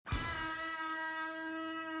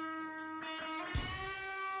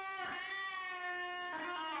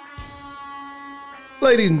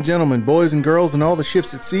Ladies and gentlemen, boys and girls, and all the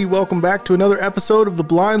ships at sea, welcome back to another episode of the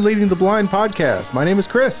Blind Leading the Blind podcast. My name is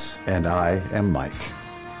Chris. And I am Mike.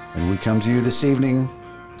 And we come to you this evening,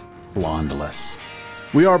 blondeless.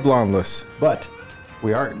 We are blondeless. But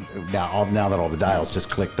we are, now that all the dials just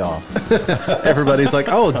clicked off. Everybody's like,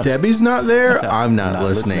 oh, Debbie's not there? I'm not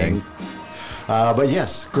listening. But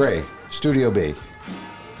yes, Gray, Studio B,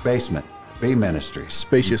 Basement, B Ministries.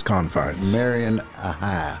 Spacious confines. Marion,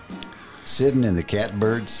 aha. Sitting in the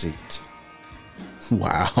catbird seat.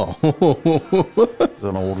 Wow. It's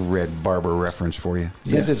an old Red Barber reference for you.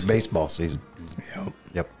 Since it's baseball season.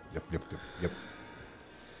 Yep.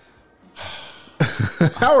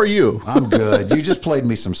 How are you? I'm good. You just played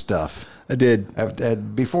me some stuff. I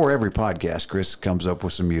did. Before every podcast, Chris comes up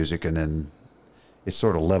with some music, and then it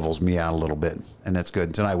sort of levels me out a little bit, and that's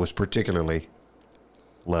good. Tonight was particularly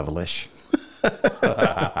levelish.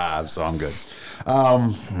 So I'm good.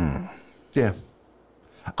 Yeah.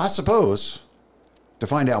 I suppose to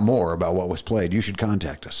find out more about what was played, you should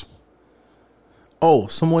contact us. Oh,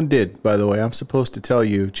 someone did, by the way. I'm supposed to tell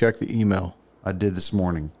you, check the email. I did this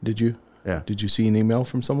morning. Did you? Yeah. Did you see an email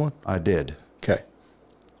from someone? I did. Okay.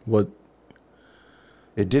 What?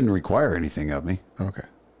 It didn't require anything of me. Okay.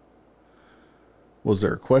 Was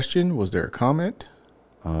there a question? Was there a comment?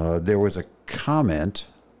 There was a comment,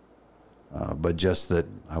 but just that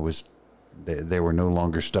they were no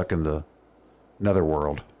longer stuck in the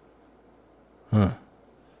netherworld. Huh.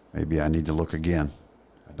 Maybe I need to look again.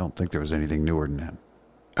 I don't think there was anything newer than that.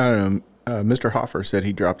 I don't know. Mr. Hoffer said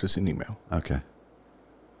he dropped us an email. Okay.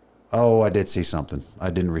 Oh, I did see something. I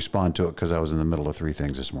didn't respond to it because I was in the middle of 3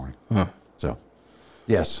 things this morning. Huh. So,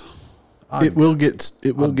 yes. It will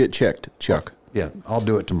get checked, Chuck. Yeah, I'll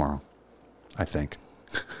do it tomorrow, I think.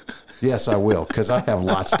 Yes, I will, because I have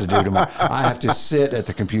lots to do tomorrow. I have to sit at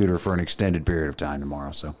the computer for an extended period of time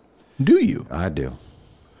tomorrow. So, do you? I do.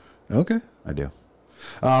 Okay. I do.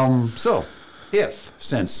 So,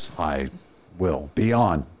 since I will be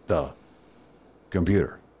on the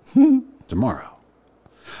computer tomorrow.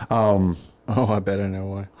 Oh, I bet I know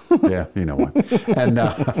why. Yeah, you know why. And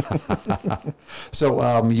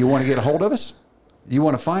so you want to get a hold of us? You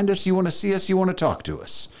want to find us? You want to see us? You want to talk to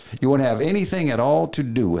us? You want to have anything at all to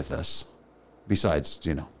do with us besides,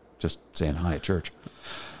 just saying hi at church?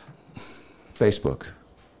 Facebook.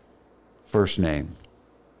 First name,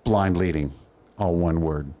 Blind Leading, all one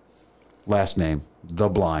word. Last name, The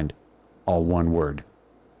Blind, all one word.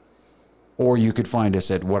 Or you could find us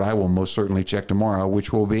at what I will most certainly check tomorrow,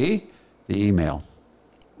 which will be the email.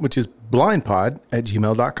 Which is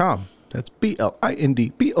blindpod@gmail.com. That's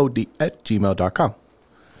blindpod@gmail.com.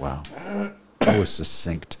 Wow. That was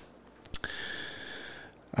succinct.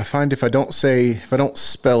 I find if I don't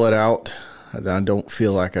spell it out, I don't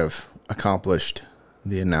feel like I've accomplished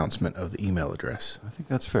the announcement of the email address. I think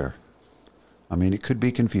that's fair. I mean, it could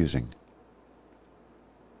be confusing.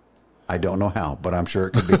 I don't know how, but I'm sure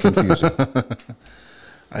it could be confusing.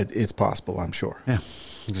 It's possible, I'm sure. Yeah,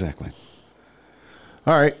 exactly.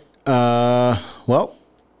 All right. Well,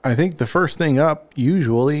 I think the first thing up,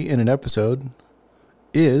 usually in an episode,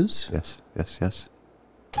 is... Yes.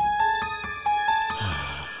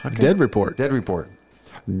 Okay. Dead report. Dead report.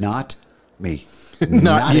 Not me.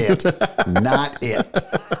 Not you. It. Not it.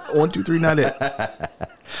 1, 2, 3, not it.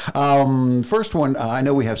 First one, I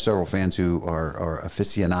know we have several fans who are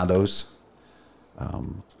aficionados.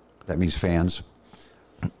 That means fans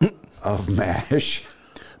of MASH.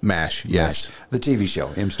 MASH, yes. MASH, the TV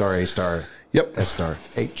show, M-star, A-star, yep. S-star,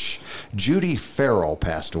 H. Judy Farrell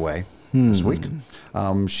passed away this week.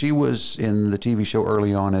 She was in the TV show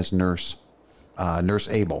early on as Nurse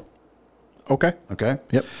Abel. Okay.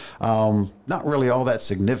 Yep. Not really all that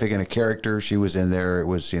significant a character. She was in there. It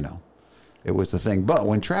was, it was the thing. But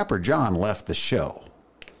when Trapper John left the show,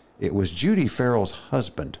 it was Judy Farrell's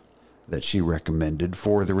husband that she recommended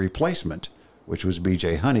for the replacement, which was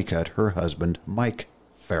B.J. Honeycutt, her husband, Mike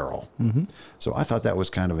Farrell. Mm-hmm. So I thought that was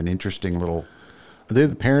kind of an interesting little... Are they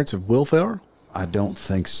the parents of Will Farrell? I don't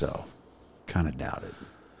think so. Kind of doubt it.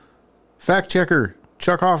 Fact checker,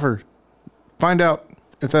 Chuck Hoffer. Find out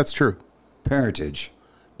if that's true. Parentage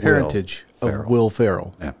of Will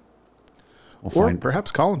Farrell. Yeah. Or perhaps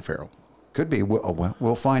Colin Farrell. Could be.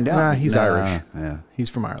 We'll find out. He's Irish. Yeah. He's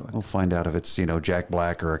from Ireland. We'll find out if it's, Jack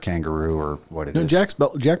Black or a kangaroo or what it is. Jack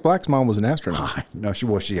Black's mom was an astronaut. No, she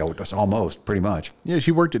was almost, pretty much. Yeah,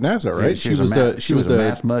 she worked at NASA, right? Yeah, she was a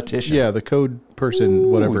mathematician. Yeah, the code person,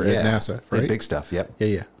 whatever, at NASA, right? Big stuff, yep.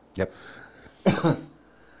 Yeah. Yep.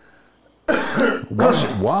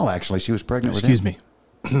 While actually she was pregnant with him. Excuse me.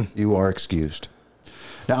 You are excused.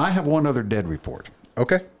 Now, I have one other dead report.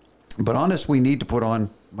 Okay. But on this, we need to put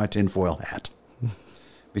on my tinfoil hat.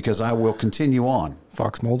 because I will continue on.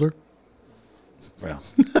 Fox Mulder? Well,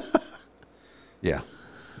 yeah.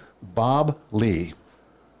 Bob Lee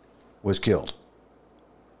was killed.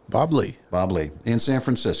 Bob Lee. Bob Lee in San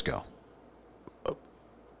Francisco.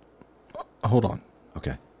 Hold on.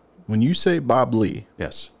 Okay. When you say Bob Lee,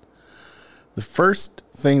 Yes. the first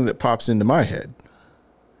thing that pops into my head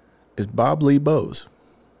is Bob Lee Bows.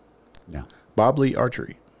 No. Bob Lee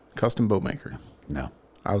Archery, custom bow maker. No.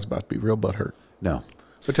 I was about to be real butthurt, No.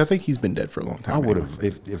 which I think he's been dead for a long time. I would have,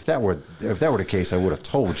 if that were the case, I would have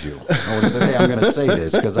told you. I would have said, hey, I'm going to say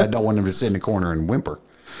this because I don't want him to sit in the corner and whimper.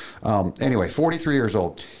 Anyway, 43 years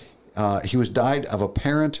old. He was died of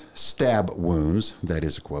apparent stab wounds. That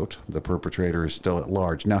is a quote. The perpetrator is still at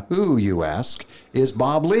large. Now, who, you ask, is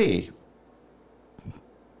Bob Lee?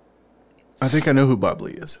 I think I know who Bob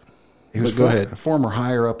Lee is. He was Go ahead. a former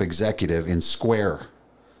higher-up executive in Square,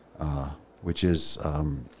 which is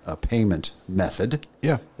a payment method.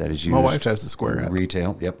 Yeah. That is used. My wife has the Square app.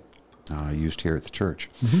 Retail, yep. Used here at the church.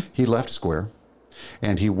 He left Square,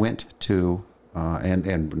 and he went to,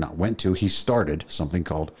 and not went to, he started something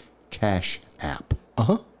called Cash App.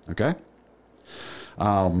 Uh-huh. Okay?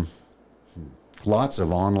 Lots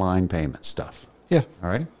of online payment stuff. Yeah. All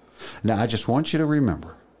right? Now, I just want you to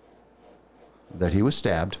remember that he was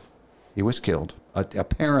stabbed. He was killed,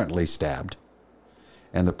 apparently stabbed,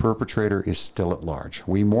 and the perpetrator is still at large.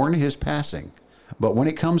 We mourn his passing, but when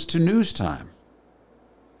it comes to news time,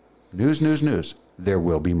 news, there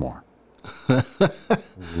will be more. You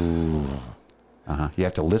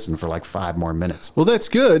have to listen for like 5 more minutes. Well, that's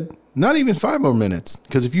good. Not even 5 more minutes.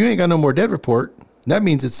 Because if you ain't got no more dead report, that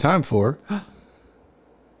means it's time for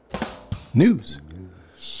news.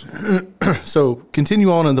 So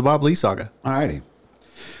continue on in the Bob Lee saga. All righty.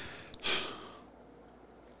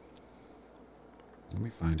 Let me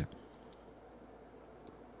find it.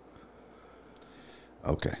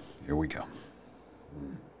 Okay, here we go.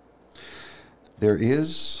 There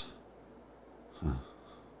is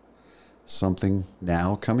something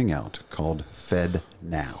now coming out called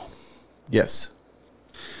FedNow. Yes.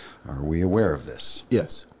 Are we aware of this?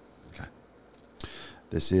 Yes. Okay.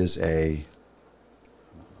 This is a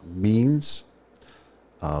means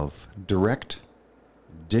of direct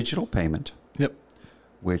digital payment, Yep.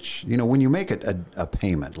 which, you know, when you make a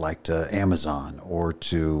payment like to Amazon or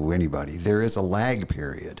to anybody, there is a lag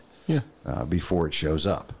period Yeah. before it shows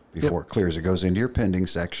up, before it clears. It goes into your pending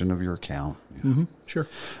section of your account. You know. Sure.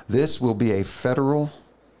 This will be a Federal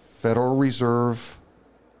Reserve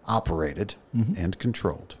operated and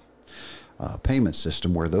controlled payment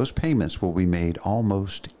system where those payments will be made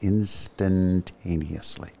almost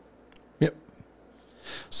instantaneously. Yep.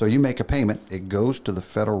 So you make a payment, it goes to the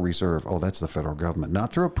Federal Reserve. Oh, that's the federal government,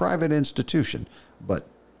 not through a private institution, but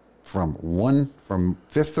from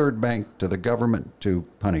Fifth Third Bank to the government to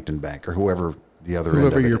Huntington Bank or whoever the other end of it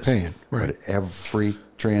Whoever you're is. paying, right. But every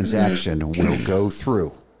transaction will go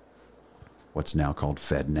through what's now called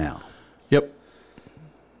FedNow. Yep.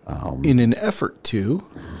 In an effort to,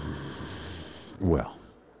 Well,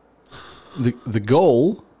 the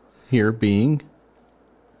goal here being,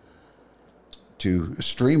 to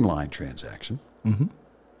streamline transaction,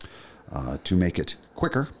 to make it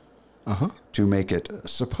quicker, to make it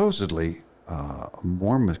supposedly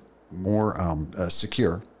more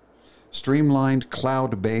secure, streamlined,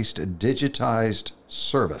 cloud-based, digitized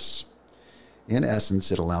service. In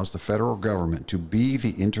essence, it allows the federal government to be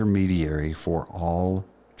the intermediary for all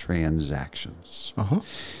transactions.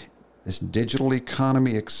 This digital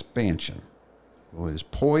economy expansion is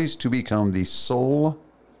poised to become the sole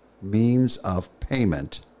means of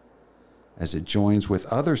payment as it joins with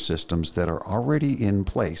other systems that are already in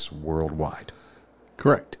place worldwide.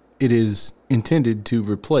 correct. It is intended to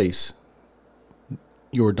replace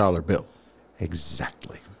your dollar bill.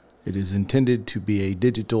 Exactly. It is intended to be a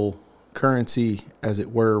digital currency, as it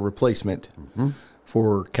were, replacement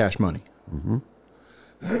for cash money.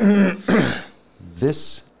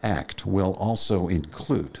 This act will also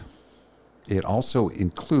include, it also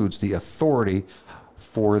includes the authority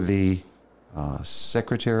for the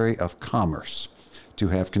Secretary of Commerce to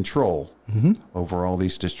have control over all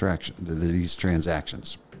these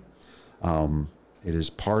transactions. It is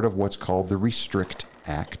part of what's called the Restrict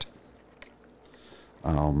Act.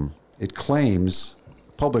 It claims,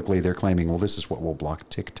 publicly they're claiming, well, this is what will block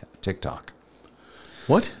TikTok.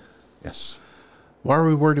 What? Yes. Why are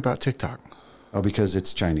we worried about TikTok? Oh, because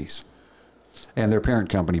it's Chinese. And their parent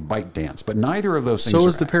company, ByteDance. But neither of those things So are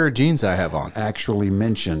is the pair of jeans I have on. actually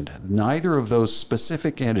mentioned. Neither of those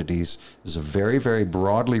specific entities is a very, very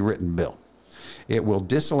broadly written bill. It will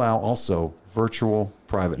disallow also virtual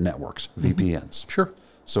private networks, VPNs. Sure.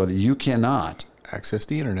 So that you cannot access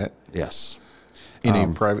the internet Yes. in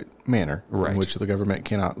a private manner right. in which the government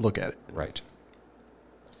cannot look at it. Right.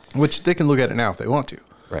 Which they can look at it now if they want to.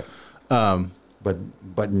 Right.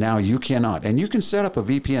 But now you cannot. And you can set up a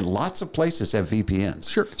VPN. Lots of places have VPNs.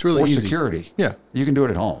 Sure, it's really for easy. security. Yeah. You can do it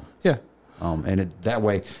at home. Yeah. That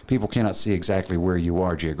way people cannot see exactly where you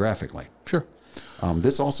are geographically. Sure.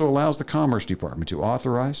 This also allows the Commerce Department to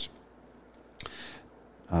authorize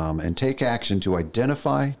and take action to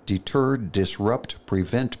identify, deter, disrupt,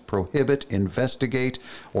 prevent, prohibit, investigate,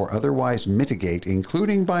 or otherwise mitigate,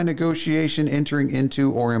 including by negotiation, entering into,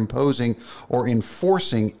 or imposing, or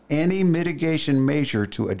enforcing any mitigation measure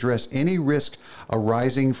to address any risk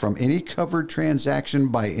arising from any covered transaction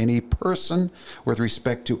by any person with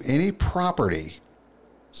respect to any property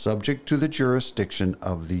subject to the jurisdiction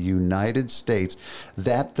of the United States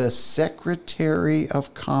that the Secretary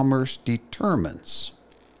of Commerce determines.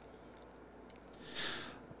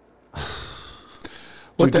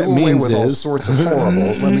 What to that do away means with all is sorts of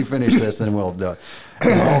horribles. Let me finish this, then we'll do it.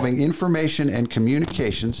 Involving information and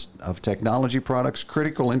communications of technology products,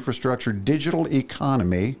 critical infrastructure, digital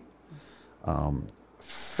economy,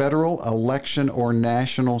 federal election, or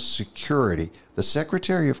national security. The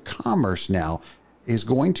Secretary of Commerce now is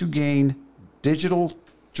going to gain digital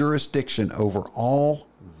jurisdiction over all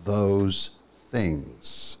those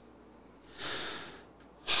things.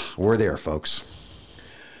 We're there, folks.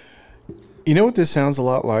 You know what this sounds a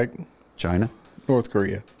lot like? China? North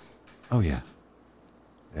Korea. Oh, yeah.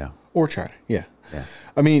 Yeah. Or China. Yeah. Yeah.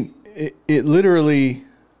 I mean, it literally,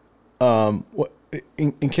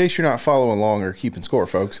 in case you're not following along or keeping score,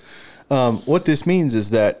 folks, what this means is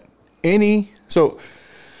that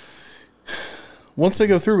once they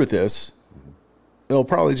go through with this, they'll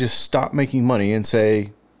probably just stop making money and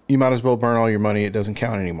say, you might as well burn all your money. It doesn't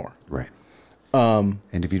count anymore. Right. And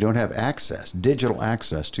if you don't have digital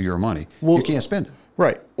access to your money, you can't spend it.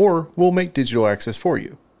 Right. Or we'll make digital access for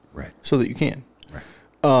you. Right. So that you can.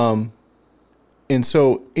 Right. And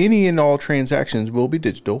so any and all transactions will be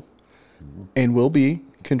digital and will be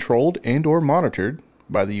controlled and or monitored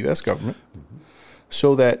by the U.S. government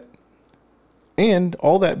so that, and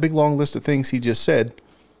all that big long list of things he just said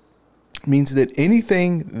means that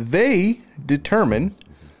anything they determine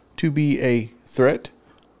to be a threat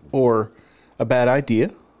or a bad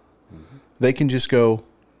idea, they can just go,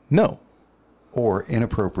 no. Or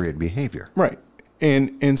inappropriate behavior. Right.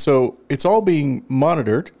 And so it's all being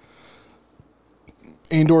monitored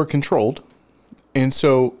and or controlled. And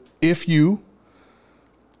so if you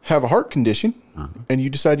have a heart condition and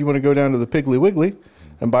you decide you want to go down to the Piggly Wiggly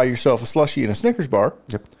and buy yourself a slushie and a Snickers bar,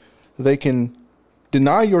 they can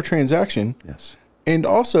deny your transaction and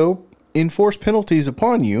also enforce penalties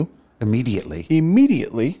upon you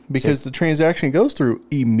immediately because the transaction goes through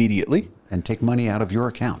immediately. And take money out of your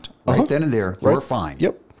account. Right then and there, you're fine.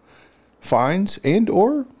 Yep. Fines and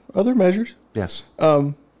or other measures. Yes.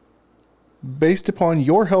 Based upon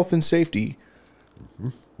your health and safety.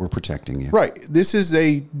 We're protecting you. Right. This is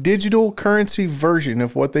a digital currency version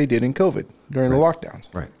of what they did in COVID during the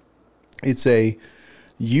lockdowns. Right. It's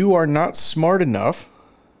you are not smart enough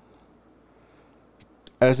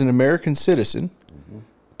as an American citizen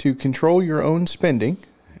to control your own spending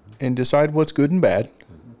and decide what's good and bad.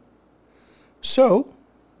 So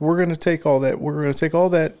we're going to take all that. We're going to take all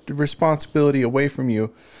that responsibility away from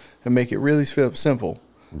you and make it really simple.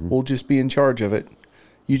 We'll just be in charge of it.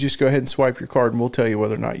 You just go ahead and swipe your card, and we'll tell you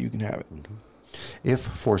whether or not you can have it. If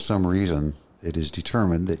for some reason it is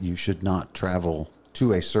determined that you should not travel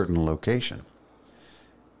to a certain location,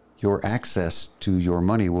 your access to your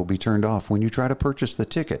money will be turned off when you try to purchase the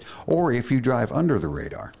ticket, or if you drive under the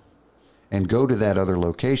radar and go to that other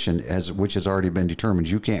location which has already been determined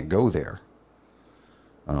you can't go there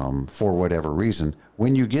for whatever reason.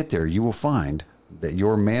 When you get there, you will find that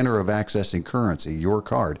your manner of accessing currency, your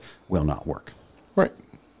card, will not work. Right.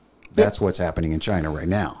 That's what's happening in China right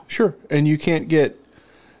now. Sure. And you can't get,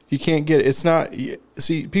 it's not,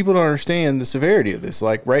 see, people don't understand the severity of this.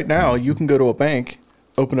 Like right now, you can go to a bank,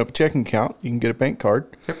 open up a checking account, you can get a bank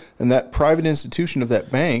card, and that private institution of that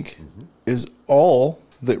bank is all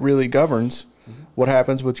that really governs what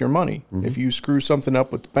happens with your money. If you screw something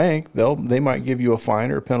up with the bank, they might give you a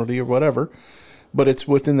fine or a penalty or whatever, but it's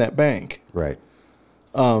within that bank. Right.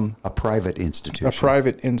 A private institution. A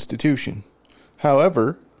private institution.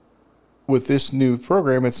 However, with this new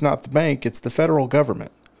program, it's not the bank, it's the federal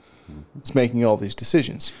government that's making all these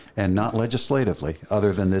decisions. And not legislatively,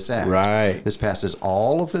 other than this act. Right. This passes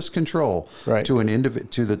all of this control to an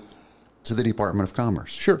to the Department of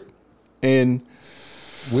Commerce. Sure. And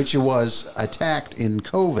which was attacked in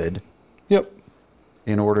COVID. Yep.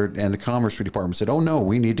 in order, and the Commerce Department said, oh no,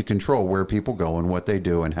 we need to control where people go and what they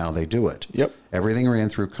do and how they do it. Yep. Everything ran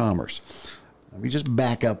through Commerce. Let me just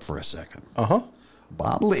back up for a second. Uh-huh.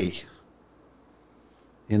 Bob Lee,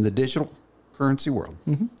 in the digital currency world,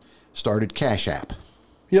 started Cash App,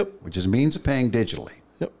 Yep. which is a means of paying digitally.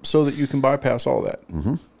 Yep. So that you can bypass all that.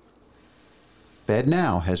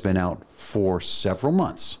 FedNow has been out for several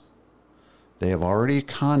months. They have already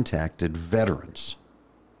contacted veterans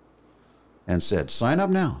and said, sign up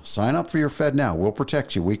now. Sign up for your FedNow. We'll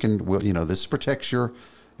protect you. This protects your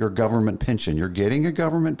government pension. You're getting a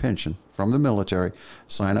government pension from the military.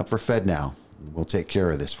 Sign up for FedNow. We'll take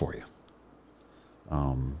care of this for you.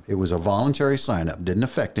 It was a voluntary sign up. Didn't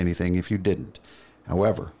affect anything if you didn't.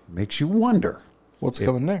 However, makes you wonder What's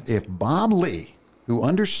coming next? if Bob Lee, who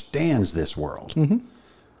understands this world,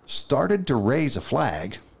 started to raise a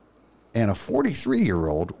flag, and a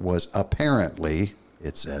 43-year-old was apparently,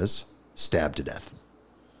 it says, stabbed to death.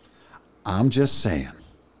 I'm just saying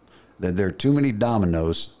that there are too many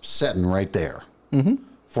dominoes setting right there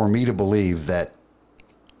for me to believe that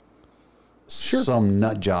some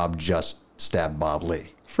nut job just stabbed Bob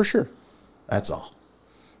Lee. For sure. That's all.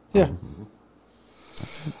 Yeah.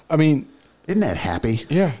 I mean, isn't that happy?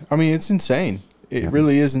 yeah. I mean, it's insane. It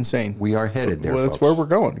really is insane. We are headed there. Well, that's folks. where we're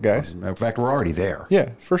going, guys. In fact, we're already there. Yeah,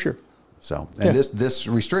 for sure. So, and this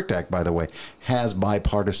Restrict Act, by the way, has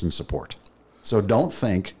bipartisan support. So don't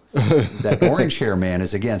think that Orange Hair Man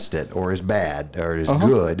is against it or is bad or is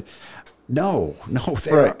good. No,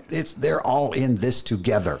 they're all in this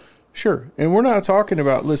together. Sure. And we're not talking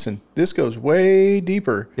about, listen, this goes way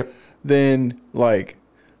deeper than like,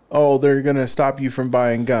 oh, they're going to stop you from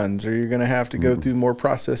buying guns, or you're going to have to go through more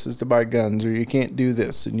processes to buy guns, or you can't do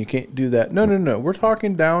this and you can't do that. No. We're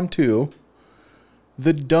talking down to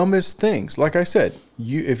the dumbest things. Like I said,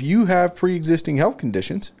 if you have pre-existing health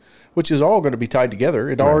conditions, which is all going to be tied together,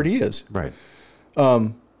 it already is. Right.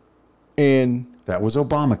 And that was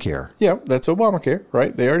Obamacare. yeah, that's Obamacare,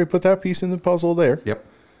 right? They already put that piece in the puzzle there. Yep.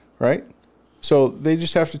 Right? So they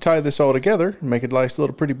just have to tie this all together and make a nice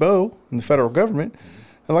little pretty bow in the federal government.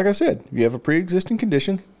 And like I said, you have a pre-existing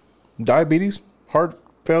condition, diabetes, heart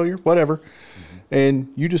failure, whatever,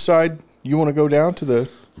 and you decide you want to go down to the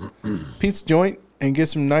pizza joint and get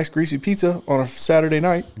some nice greasy pizza on a Saturday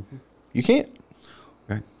night, you can't.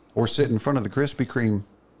 Right. Or sit in front of the Krispy Kreme,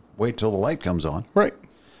 wait till the light comes on. Right.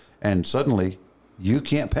 And suddenly you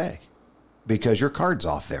can't pay because your card's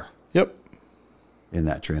off there Yep. in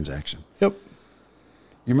that transaction. Yep.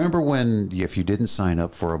 You remember when, if you didn't sign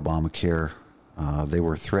up for Obamacare, they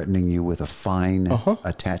were threatening you with a fine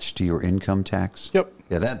attached to your income tax? Yep.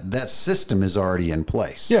 Yeah, that system is already in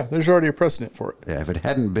place. Yeah, there's already a precedent for it. Yeah, if it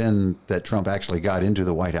hadn't been that Trump actually got into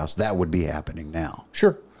the White House, that would be happening now.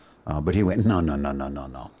 Sure. But he went,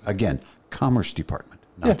 no. Again, Commerce Department,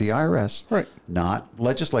 not the IRS, Right. not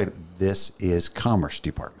legislative. This is Commerce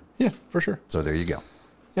Department. Yeah, for sure. So there you go.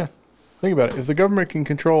 Yeah. Think about it. If the government can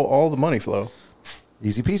control all the money flow,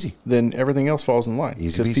 Easy peasy. then everything else falls in line.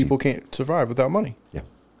 Easy Because peasy. people can't survive without money. Yeah.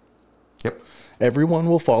 Yep. Everyone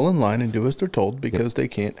will fall in line and do as they're told because they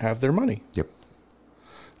can't have their money. Yep.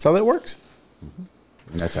 That's how that works.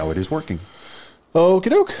 And that's how it is working. Okie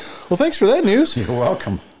doke. Well, thanks for that news. You're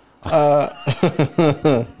welcome.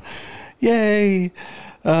 Yay.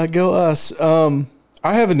 Go us. I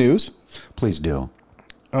have a news. Please do.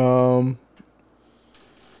 Oh,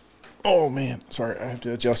 man. Sorry, I have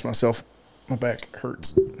to adjust myself. My back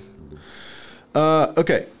hurts.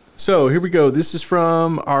 Okay, so here we go. This is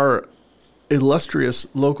from our illustrious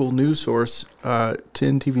local news source, 10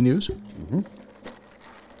 TV News.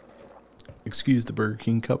 Excuse the Burger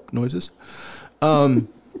King cup noises.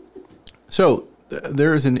 So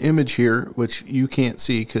there is an image here, which you can't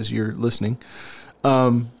see because you're listening.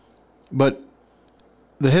 But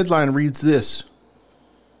the headline reads this: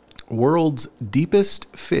 World's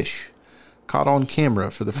deepest fish caught on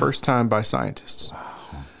camera for the first time by scientists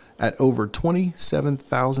at over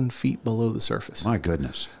 27,000 feet below the surface. My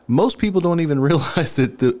goodness. Most people don't even realize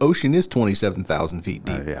that the ocean is 27,000 feet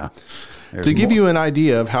deep. Yeah. To give you an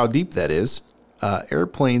idea of how deep that is,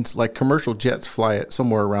 airplanes like commercial jets fly at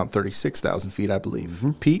somewhere around 36,000 feet, I believe.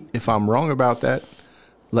 Pete, if I'm wrong about that,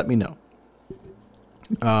 let me know.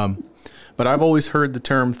 But I've always heard the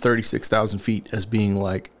term 36,000 feet as being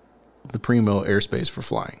like the primo airspace for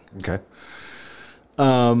flying. Okay.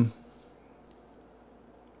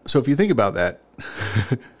 So if you think about that,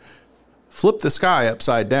 flip the sky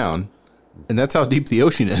upside down, and that's how deep the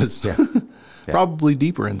ocean is. Yeah. Probably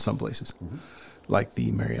deeper in some places, like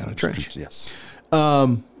the Mariana Trench. Yes.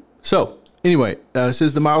 So Anyway, it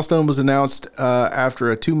says the milestone was announced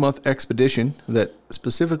after a 2-month expedition that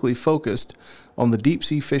specifically focused on the deep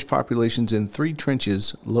sea fish populations in 3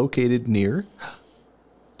 trenches located near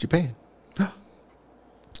Japan.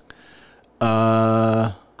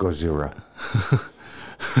 Gozira.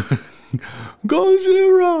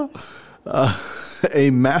 Gojira! A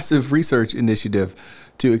massive research initiative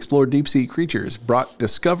to explore deep sea creatures brought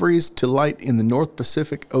discoveries to light in the North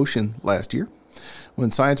Pacific Ocean last year, when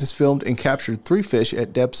scientists filmed and captured 3 fish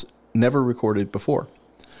at depths never recorded before.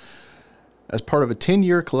 As part of a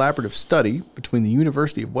 10-year collaborative study between the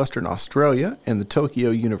University of Western Australia and the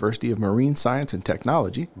Tokyo University of Marine Science and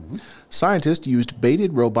Technology, scientists used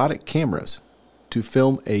baited robotic cameras to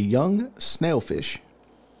film a young snailfish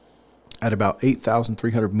at about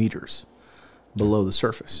 8,300 meters below the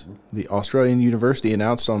surface. The Australian university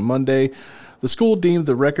announced on Monday the school deemed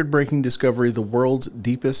the record-breaking discovery the world's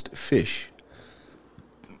deepest fish.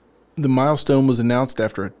 The milestone was announced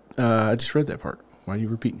after I just read that part. Why are you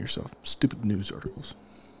repeating yourself? Stupid news articles.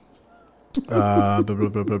 Blah, blah,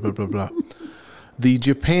 blah, blah, blah, blah. The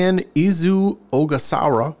Japan Izu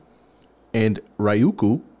Ogasawara and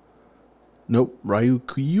Ryukyu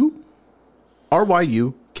RYUKYU.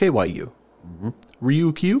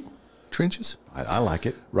 Ryukyu trenches. I like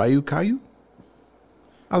it. Ryukyu.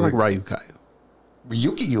 I like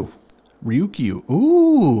Ryukyu. Ryukyu.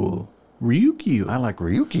 Ooh, Ryukyu. I like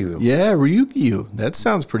Ryukyu. Yeah, Ryukyu. That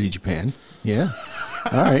sounds pretty Japan. Yeah.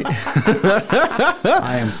 All right.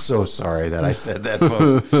 I am so sorry that I said that,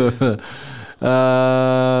 folks.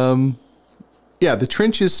 Yeah, the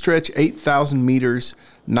trenches stretch 8,000 meters,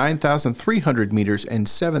 9,300 meters, and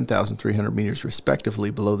 7,300 meters, respectively,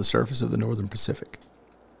 below the surface of the northern Pacific.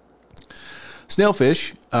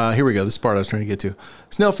 Snailfish, here we go. This is the part I was trying to get to.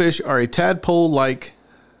 Snailfish are tadpole-like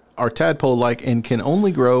and can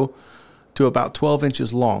only grow to about 12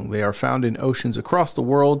 inches long. They are found in oceans across the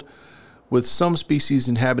world, with some species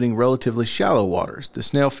inhabiting relatively shallow waters. The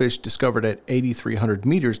snailfish discovered at 8,300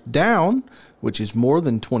 meters down, which is more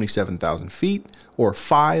than 27,000 feet, or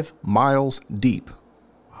 5 miles deep.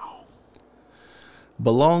 Wow.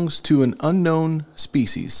 Belongs to an unknown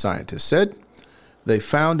species, scientists said. They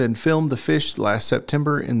found and filmed the fish last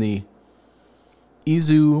September in the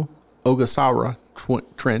Izu Ogasawara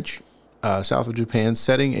Trench, south of Japan,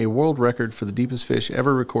 setting a world record for the deepest fish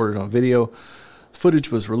ever recorded on video.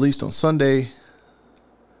 Footage was released on Sunday.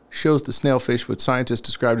 Shows the snailfish, which scientists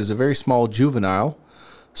described as a very small juvenile,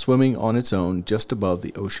 swimming on its own just above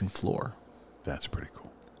the ocean floor. That's pretty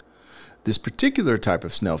cool. This particular type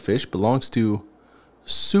of snailfish belongs to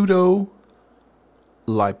Pseudoliparis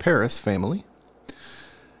family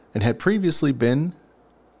and had previously been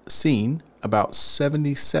seen about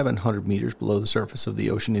 7,700 meters below the surface of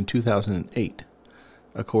the ocean in 2008,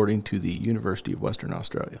 according to the University of Western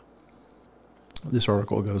Australia. This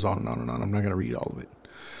article goes on and on and on. I'm not going to read all of it.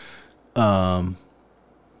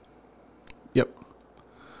 Yep.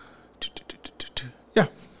 Yeah,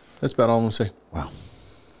 that's about all I'm going to say. Wow.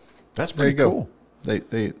 That's pretty cool. They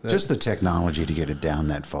just the technology to get it down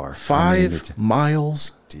that far. 5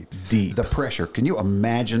 miles deep. The pressure. Can you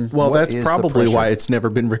imagine? Well, that's probably why it's never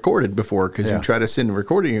been recorded before, because you try to send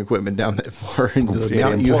recording equipment down that far,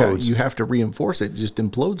 and you have to reinforce it. It just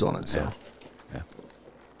implodes on itself. Yeah.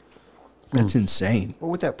 That's insane. What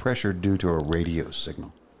would that pressure do to a radio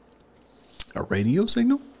signal? A radio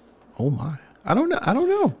signal? Oh my! I don't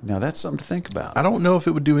know. Now that's something to think about. I don't know if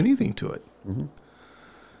it would do anything to it.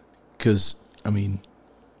 Because I mean,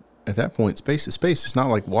 at that point, space is space. It's not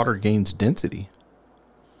like water gains density.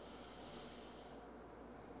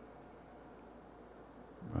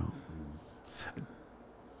 Well,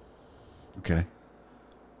 okay.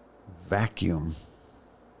 Vacuum.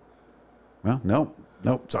 Well, nope.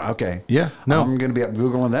 So, okay. Yeah, no. I'm going to be up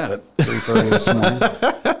Googling that at 3:30 this morning.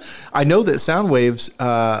 I know that sound waves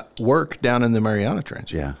work down in the Mariana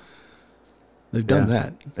Trench. Yeah. They've done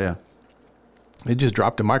that. Yeah. They just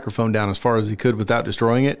dropped a microphone down as far as he could without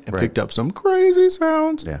destroying it and picked up some crazy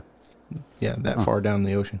sounds. Yeah. Yeah, that far down in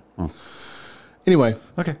the ocean. Anyway.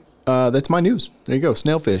 Okay. That's my news. There you go.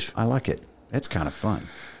 Snailfish. I like it. It's kind of fun.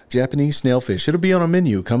 Japanese snailfish. It'll be on a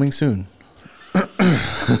menu coming soon.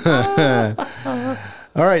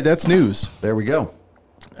 All right, that's news. There we go.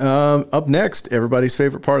 Up next, everybody's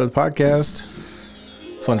favorite part of the podcast,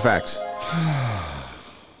 fun facts.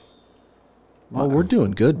 Well, we're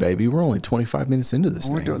doing good, baby. We're only 25 minutes into this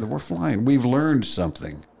thing. We're flying. We've learned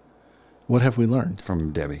something. What have we learned?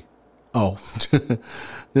 From Debbie. Oh.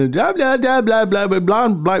 Blah, blah, blah, blah, blah, blah,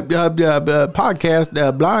 blind, blah, blah, blah,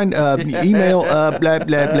 podcast, blind, email, blah, blah,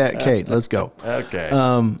 blah. Okay, let's go. Okay.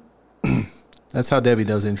 That's how Debbie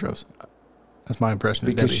does intros. That's my impression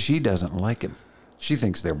of because Debbie. she doesn't like him. She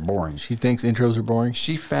thinks they're boring. She thinks intros are boring.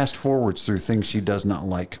 She fast forwards through things she does not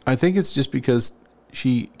like. I think it's just because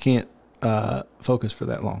she can't focus for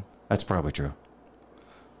that long. That's probably true.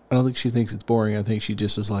 I don't think she thinks it's boring. I think she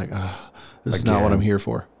just is like, this is not what I'm here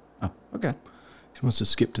for. Oh, okay. She wants to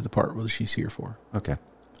skip to the part where she's here for. Okay.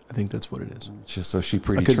 I think that's what it is. Just so she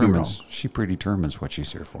could be predetermines. She predetermines what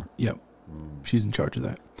she's here for. Yep. She's in charge of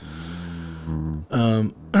that.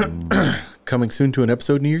 Coming soon to an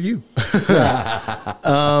episode near you.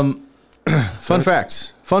 Fun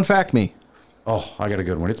facts. Fun fact me. Oh, I got a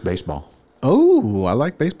good one. It's baseball. Oh, I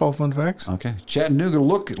like baseball fun facts. Okay. Chattanooga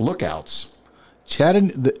Lookouts.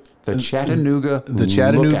 The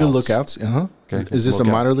Chattanooga Lookouts. Uh-huh. Okay. Is this a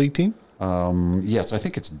minor league team? Yes, I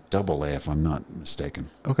think it's Double A if I'm not mistaken.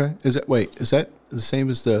 Okay. Is that the same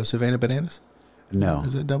as the Savannah Bananas? No.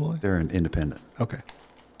 Is it Double A? They're an independent. Okay.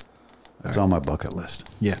 That's on my bucket list.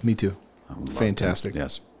 Yeah, me too. Fantastic.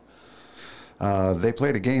 Yes. They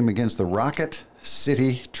played a game against the Rocket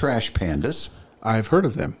City Trash Pandas. I've heard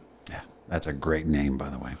of them. Yeah, that's a great name, by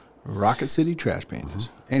the way. Rocket City Trash Pandas.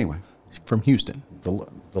 Anyway, From Houston. the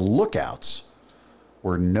Lookouts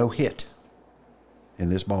were no hit in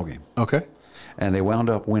this ballgame, Okay. and they wound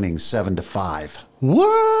up winning 7-5.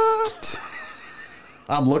 What?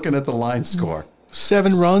 I'm looking at the line score.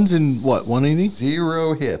 7 runs in what, 1 inning?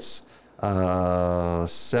 0 hits.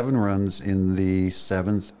 7 runs in the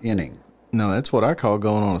 7th inning. No, that's what I call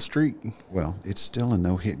going on a streak. Well, it's still a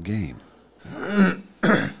no-hit game.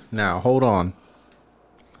 Now, hold on.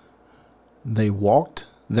 They walked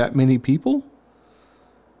that many people?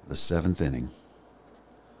 The 7th inning.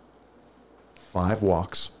 5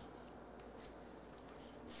 walks,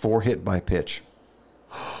 4 hit by pitch,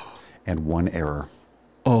 and 1 error.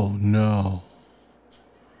 Oh, no.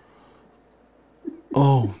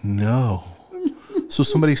 Oh, no. So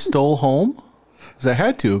somebody stole home? Because I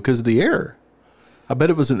had to because of the error. I bet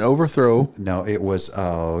it was an overthrow. No, it was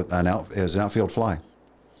an outfield fly.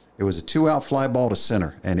 It was a 2-out fly ball to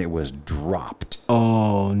center, and it was dropped.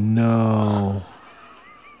 Oh, no.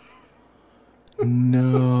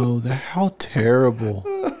 No. How terrible.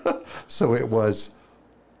 So it was,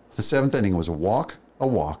 the 7th inning was a walk, a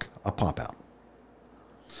pop out.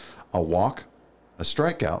 A walk, a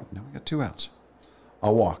strikeout. Now we got 2 outs.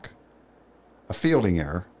 A walk, a fielding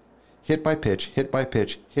error, hit by pitch, hit by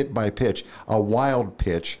pitch, hit by pitch, a wild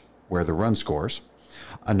pitch where the run scores,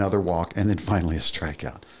 another walk, and then finally a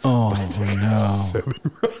strikeout. Oh, no.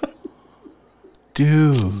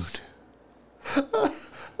 Dude.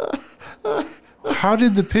 How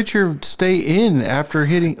did the pitcher stay in after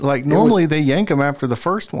hitting? Like, normally they yank him after the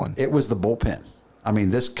first one. It was the bullpen. I mean,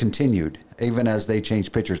 this continued even as they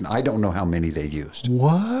changed pitchers, and I don't know how many they used.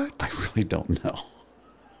 What? I really don't know.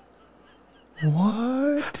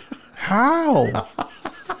 What? How?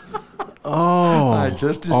 Oh, I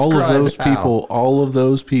just all of those described how. people, all of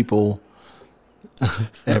those people,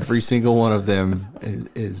 every single one of them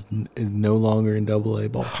is no longer in Double A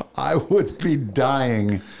ball. I would be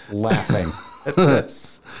dying laughing at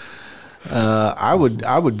this. I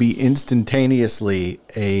would be instantaneously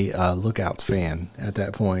a Lookouts fan at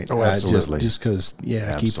that point. Oh, absolutely. Just because, keep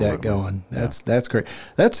that Absolutely. going. That's great.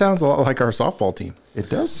 That sounds a lot like our softball team. It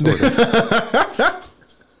does sort of.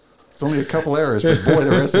 It's only a couple errors, but boy,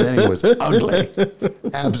 the rest of the inning was ugly.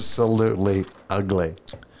 Absolutely ugly.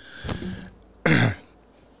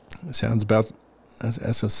 Sounds about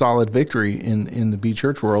that's a solid victory in the B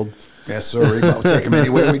Church world. Yes, sir. I'll take them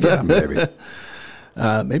anywhere we get them, baby.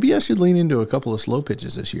 Maybe I should lean into a couple of slow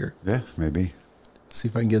pitches this year. Yeah, maybe. See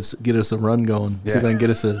if I can get us a run going. See if I can get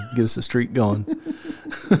us a streak going.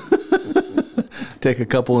 Take a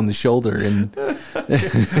couple in the shoulder and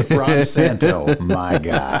Ron Santo, my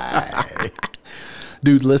guy.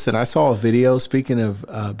 Dude, listen, I saw a video. Speaking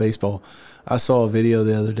of baseball, I saw a video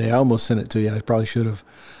the other day. I almost sent it to you. I probably should have.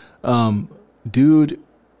 Dude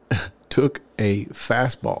took a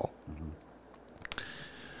fastball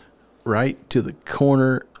right to the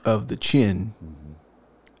corner of the chin.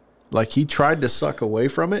 Like he tried to suck away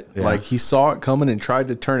from it. Yeah. Like he saw it coming and tried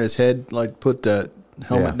to turn his head, like put the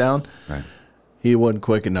helmet down. Right. He wasn't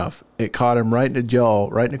quick enough. It caught him right in the jaw,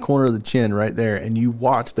 right in the corner of the chin, right there. And you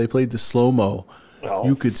watched, they played the slow-mo. Oh.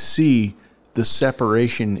 You could see the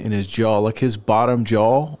separation in his jaw. Like his bottom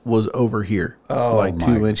jaw was over here, like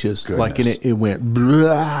 2 inches. goodness. Like it went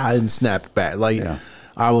blah and snapped back. Like Yeah.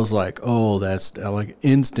 I was like, oh, that's like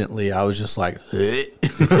instantly. I was just like,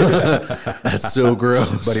 that's so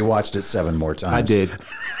gross. But he watched it 7 more times. I did.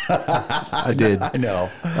 I did. I know.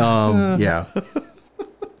 Yeah.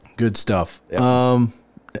 Good stuff. Yep.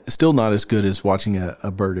 Still not as good as watching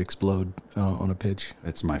a bird explode on a pitch.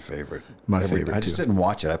 It's my favorite. My favorite, I just too. sit and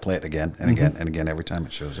watch it. I play it again and again and again every time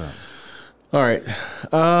it shows up. All right.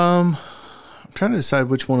 I'm trying to decide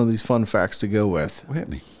which one of these fun facts to go with. Well, hit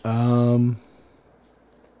me.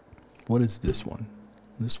 What is this one?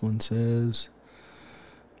 This one says,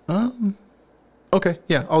 okay,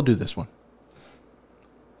 yeah, I'll do this one.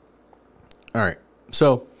 All right.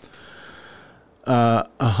 So, a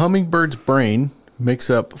hummingbird's brain makes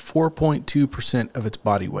up 4.2% of its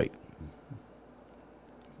body weight.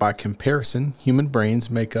 By comparison, human brains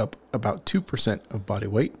make up about 2% of body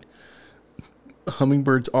weight.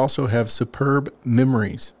 Hummingbirds also have superb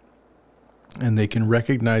memories, and they can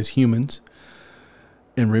recognize humans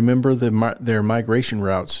and remember their migration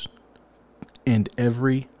routes and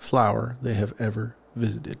every flower they have ever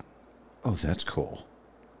visited. Oh, that's cool.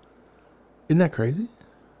 Isn't that crazy?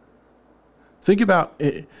 Think about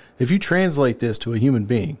it. If you translate this to a human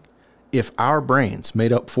being, if our brains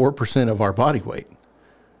made up 4% of our body weight,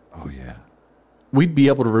 Oh, yeah. we'd be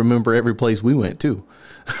able to remember every place we went too.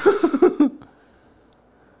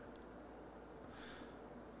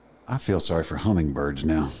 I feel sorry for hummingbirds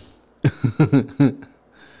now.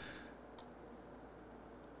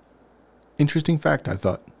 Interesting fact, I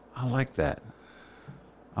thought. I like that.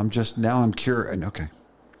 I'm curious. Okay.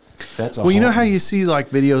 That's a Well, you know whole- how you see like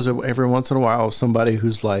videos of every once in a while of somebody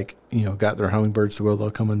who's like, got their hummingbirds to where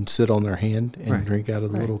they'll come and sit on their hand and Right. drink out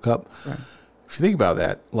of the Right. little cup. Right. If you think about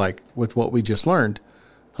that, like with what we just learned,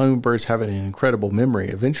 hummingbirds have an incredible memory.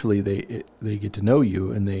 Eventually, they get to know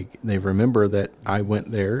you, and they remember that I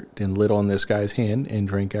went there and lit on this guy's hand and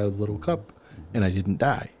drank out of the little cup, and I didn't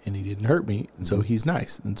die, and he didn't hurt me, and so he's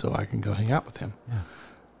nice, and so I can go hang out with him. Yeah.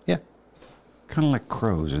 Yeah. Kind of like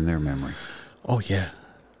crows in their memory. Oh yeah.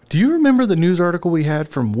 Do you remember the news article we had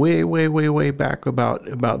from way, way, way, way back about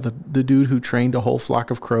the dude who trained a whole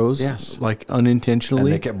flock of crows? Yes. Like unintentionally.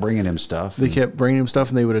 And they kept bringing him stuff. They kept bringing him stuff,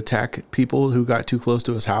 and they would attack people who got too close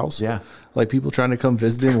to his house. Yeah. Like people trying to come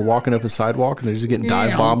visit him and walking up his sidewalk, and they're just getting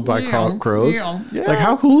dive bombed by crows. Yeah. Like,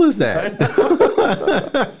 how cool is that?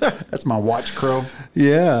 That's my watch crow.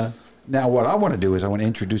 Yeah. Now, what I want to do is I want to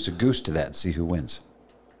introduce a goose to that and see who wins.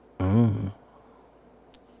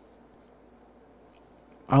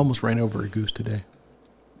 I almost ran over a goose today.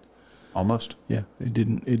 Almost. Yeah. It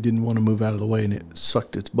didn't want to move out of the way, and it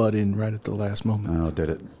sucked its butt in right at the last moment. Oh, did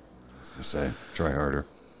it? I was gonna say, try harder.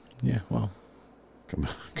 Yeah. Well,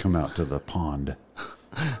 Come out to the pond.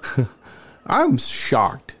 I'm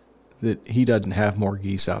shocked that he doesn't have more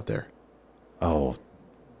geese out there. Oh,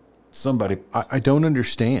 somebody. I don't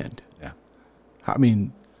understand. Yeah. I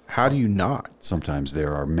mean, how do you not? Sometimes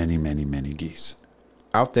there are many, many, many geese.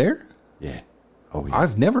 Out there? Yeah. Oh, yeah.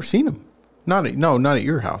 I've never seen them. Not at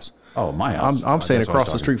your house. Oh, my house. I'm saying That's what I was across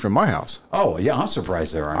the talking street from my house. Oh, yeah. I'm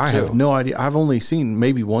surprised there aren't I too. have no idea. I've only seen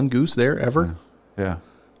maybe one goose there ever. Yeah.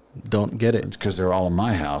 Don't get it. Because they're all in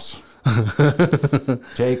my house.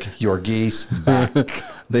 Take your geese back.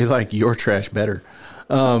 They like your trash better.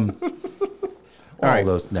 All right.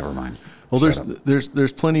 Those. Never mind. Well, Shut up.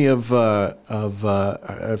 there's plenty of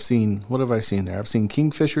I've seen, what have I seen there? I've seen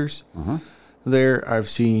kingfishers there. I've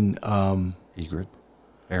seen Egret,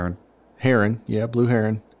 Aaron. heron, yeah, blue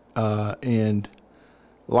heron, and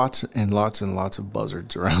lots and lots and lots of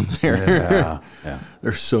buzzards around there. Yeah. Yeah.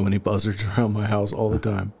 There's so many buzzards around my house all the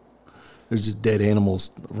time. There's just dead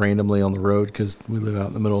animals randomly on the road because we live out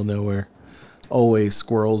in the middle of nowhere. Always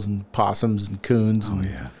squirrels and possums and coons and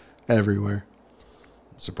yeah. everywhere.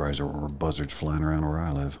 Surprised there were buzzards flying around where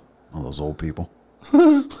I live. All those old people.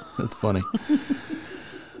 That's funny.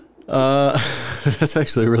 That's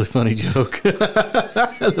actually a really funny joke.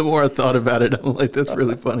 The more I thought about it, I'm like, that's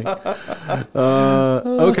really funny.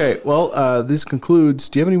 Okay, well, this concludes.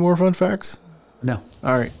 Do you have any more fun facts? No.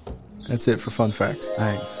 All right. That's it for fun facts. All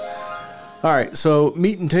right. All right, so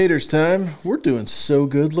meat and taters time. We're doing so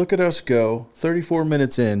good. Look at us go. 34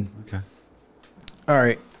 minutes in. Okay. All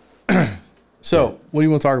right. So, what do you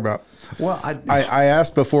want to talk about? Well, I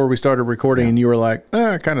asked before we started recording, and you were like,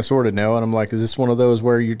 I kind of sort of know. And I'm like, is this one of those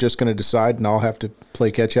where you're just going to decide and I'll have to play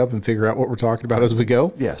catch up and figure out what we're talking about as we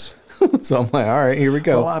go? yes. So I'm like, all right, here we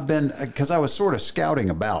go. Well, I've been, because I was sort of scouting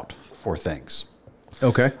about for things.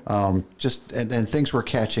 Okay. And things were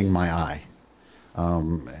catching my eye.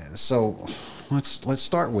 So let's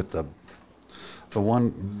start with the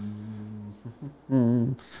one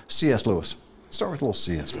C.S. Lewis. Start with a little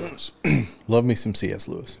C.S. Lewis. Love me some C.S.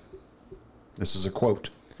 Lewis. This is a quote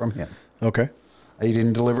from him. Okay. He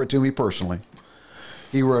didn't deliver it to me personally.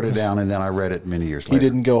 He wrote it down, and then I read it many years He later.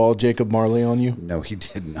 didn't go all Jacob Marley on you? No, he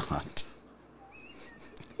did not.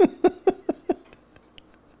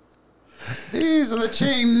 These are the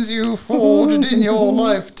chains you forged in your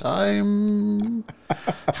lifetime.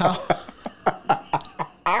 How?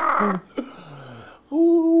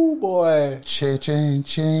 Oh boy. Chain.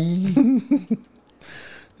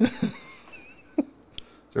 Is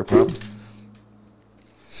there a problem?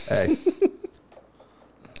 Hey.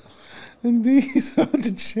 And these are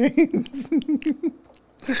the chains.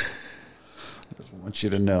 I want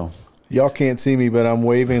you to know. Y'all can't see me, but I'm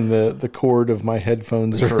waving the cord of my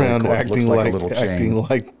headphones around, cord looks like a little chain.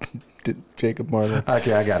 Jacob Marley.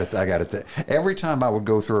 Okay, I got it. Every time I would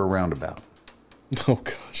go through a roundabout, Oh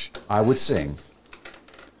gosh. I would sing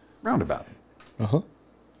roundabout. Uh-huh.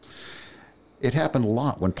 It happened a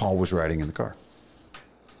lot when Paul was riding in the car.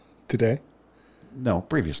 Today? No,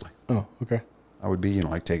 previously. Oh, okay. I would be,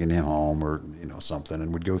 like taking him home or, something,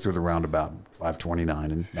 and would go through the roundabout, 529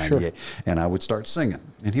 and 98, and I would start singing,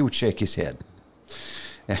 and he would shake his head.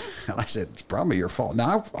 And I said, it's probably your fault.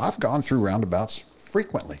 Now, I've gone through roundabouts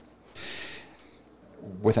frequently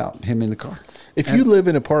without him in the car. If you live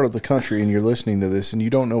in a part of the country and you're listening to this and you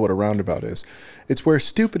don't know what a roundabout is, it's where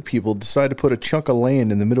stupid people decide to put a chunk of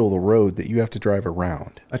land in the middle of the road that you have to drive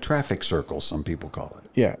around. A traffic circle, some people call it.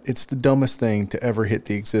 Yeah, it's the dumbest thing to ever hit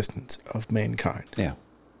the existence of mankind. Yeah.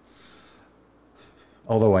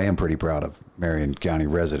 Although I am pretty proud of Marion County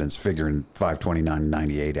residents figuring 529 and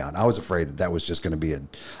 98 out. I was afraid that was just going to be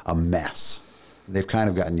a mess. They've kind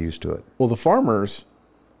of gotten used to it. Well, the farmers,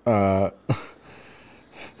 the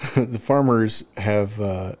farmers have,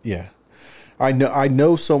 I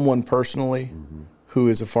know someone personally who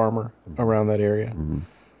is a farmer around that area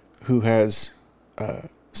who has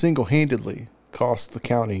single-handedly cost the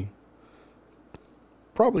county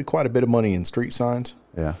probably quite a bit of money in street signs.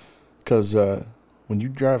 Yeah. Because when you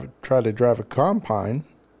try to drive a combine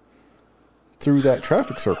through that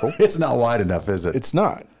traffic circle, It's not wide enough, is it? it's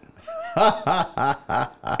not.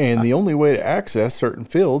 And the only way to access certain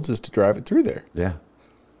fields is to drive it through there. Yeah.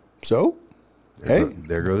 So,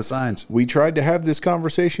 There go the signs. we tried to have this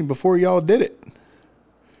conversation before y'all did it.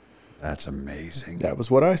 That's amazing. That was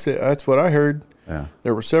what I said. That's what I heard. Yeah.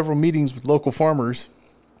 There were several meetings with local farmers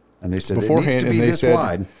And they said it beforehand, needs to be and they this said,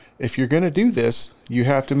 wide. if you're going to do this, you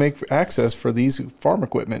have to make access for these farm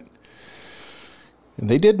equipment. And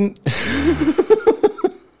they didn't.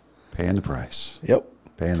 Paying the price. Yep.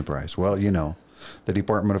 Paying the price. Well, the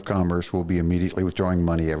Department of Commerce will be immediately withdrawing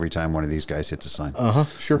money every time one of these guys hits a sign.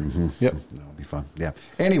 Sure. Yep. That'll be fun. Yeah.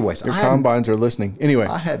 Anyways, Your combines are listening. Anyway.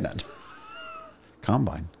 I had none.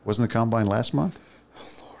 Combine. Wasn't the combine last month? Oh,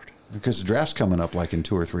 Lord. Because the draft's coming up like in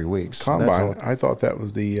 2 or 3 weeks. Combine. I thought that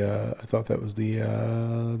was the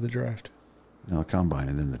draft. No, combine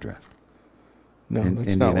and then the draft. No,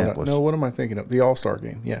 that's not what Indianapolis. no, what am I thinking of? The All-Star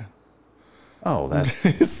game. Yeah. Oh, that's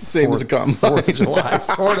It's the same as a combine. 4th of July,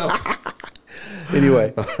 sort of.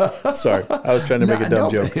 Anyway. Sorry. I was trying to make a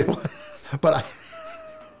dumb joke. But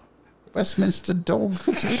Westminster Dog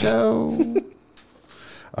Show.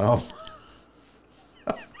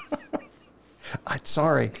 I'm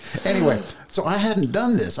sorry. Anyway, so I hadn't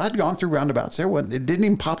done this. I'd gone through roundabouts. It didn't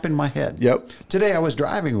even pop in my head. Yep. Today I was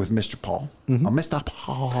driving with Mr. Paul. Mr.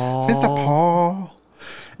 Paul. Mr. Paul.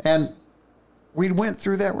 And we went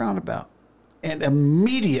through that roundabout. And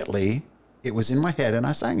immediately it was in my head and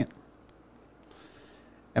I sang it.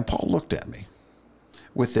 And Paul looked at me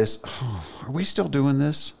with this, are we still doing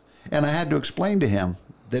this? And I had to explain to him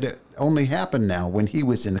that it only happened now when he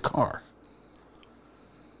was in the car.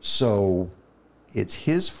 So it's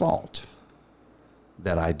his fault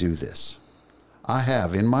that I do this. I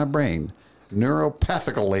have in my brain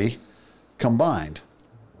neuropathically combined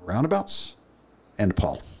roundabouts and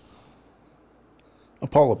Paul. A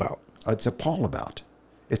Paul about. It's a Paul about.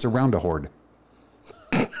 It's a round-a-horde.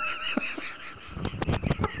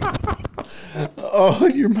 Oh,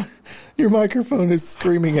 your microphone is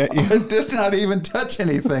screaming at you. It does not even touch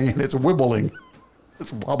anything, and it's wibbling.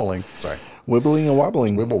 It's wobbling. Sorry. Wibbling and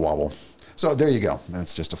wobbling. Wibble wobble. So there you go.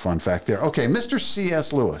 That's just a fun fact there. Okay, Mr.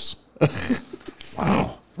 C.S. Lewis.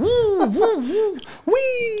 Wow.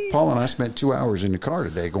 Whee! Paul and I spent 2 hours in the car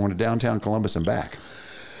today going to downtown Columbus and back.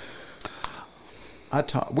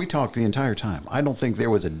 We talked the entire time. I don't think there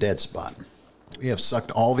was a dead spot. We have sucked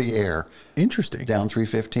all the air. Interesting. Down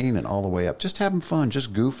 315 and all the way up. Just having fun,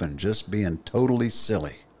 just goofing, just being totally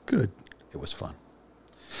silly. Good. It was fun.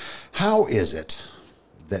 How is it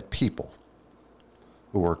that people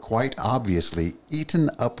who are quite obviously eaten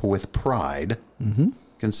up with pride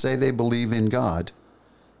can say they believe in God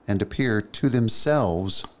and appear to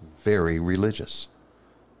themselves very religious?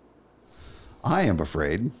 I am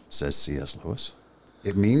afraid, says C.S. Lewis,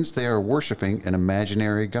 it means they are worshiping an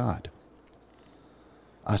imaginary God.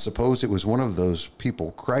 I suppose it was one of those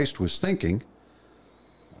people Christ was thinking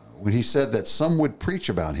when he said that some would preach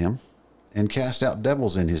about him and cast out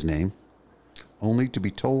devils in his name, only to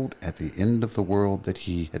be told at the end of the world that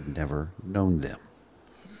he had never known them.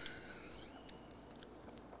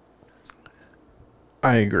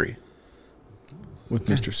 I agree with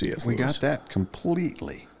Mr. C.S. We Lewis. got that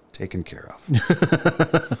completely taken care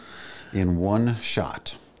of in one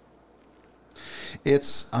shot.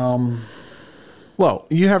 It's Well,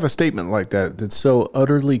 you have a statement like that that's so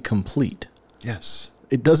utterly complete. yes.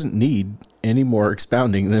 It doesn't need any more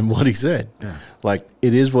expounding than what he said. Yeah. Like,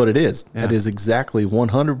 it is what it is. Yeah. That is exactly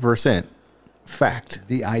 100% fact.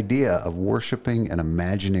 The idea of worshiping an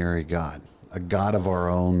imaginary God, a God of our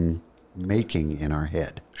own making in our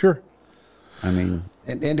head. Sure. I mean,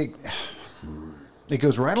 and it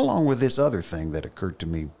goes right along with this other thing that occurred to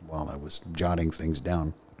me while I was jotting things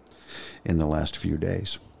down in the last few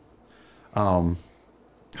days.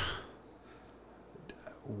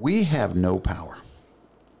 We have no power.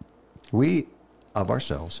 We of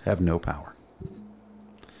ourselves have no power.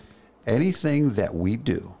 Anything that we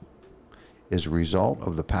do is a result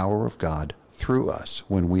of the power of God through us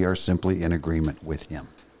when we are simply in agreement with Him.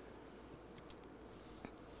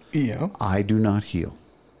 Yeah. I do not heal.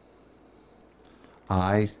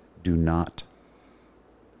 I do not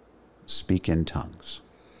speak in tongues.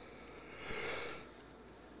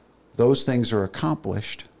 Those things are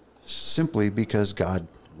accomplished simply because God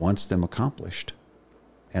wants them accomplished.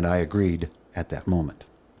 And I agreed at that moment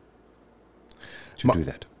to do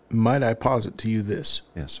that. Might I posit to you this?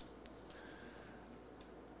 Yes.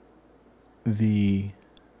 The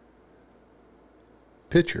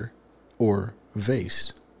pitcher or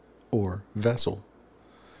vase or vessel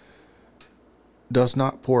does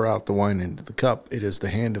not pour out the wine into the cup. It is the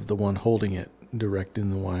hand of the one holding it, directing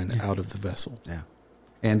the wine out of the vessel. Yeah.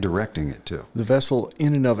 And directing it too. The vessel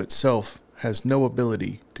in and of itself has no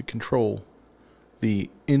ability to control the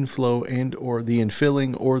inflow and or the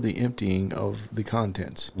infilling or the emptying of the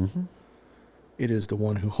contents. Mm-hmm. It is the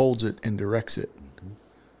one who holds it and directs it.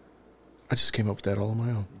 I just came up with that all on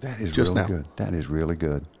my own. That is just really now. good. That is really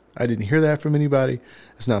good. I didn't hear that from anybody.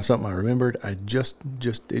 It's not something I remembered. It just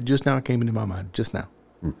now came into my mind. Just now.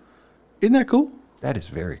 Isn't that cool? That is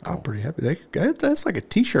very cool. I'm pretty happy. That's like a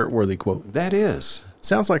T-shirt worthy quote. That is.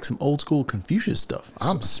 Sounds like some old school Confucius stuff.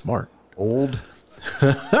 I'm smart. Old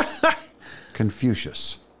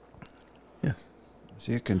Confucius. Yes. Is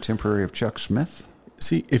he a contemporary of Chuck Smith?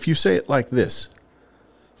 See, if you say it like this,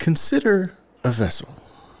 consider a vessel.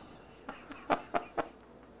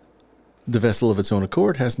 The vessel of its own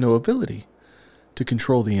accord has no ability to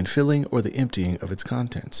control the infilling or the emptying of its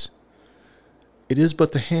contents. It is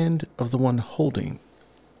but the hand of the one holding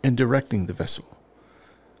and directing the vessel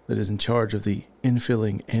that is in charge of the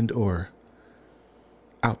infilling and or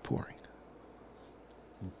outpouring.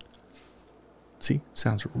 See,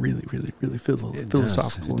 sounds really, really, really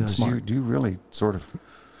philosophical and smart. You really sort of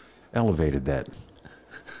elevated that.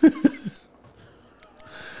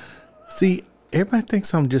 See, everybody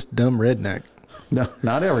thinks I'm just dumb redneck. No,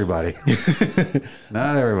 not everybody.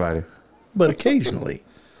 Not everybody. But occasionally.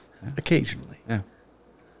 Occasionally. Yeah.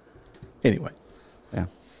 Anyway, Yeah.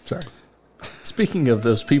 sorry. Speaking of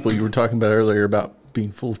those people you were talking about earlier about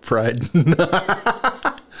being full of pride.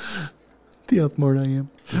 The how smart I am.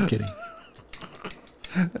 Just kidding.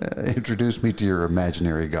 Introduce me to your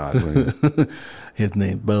imaginary God. will you? His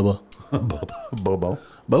name's Bubba. Bobo.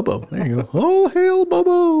 Bobo. There you go. Oh, hail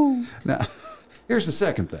Bobo. Now, here's the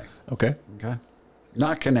second thing. Okay. Okay.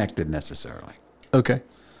 Not connected necessarily. Okay.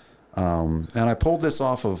 And I pulled this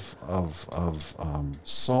off of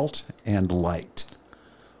Salt and Light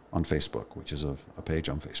on Facebook, which is a page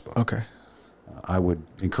on Facebook. Okay. I would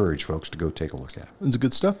encourage folks to go take a look at it. It's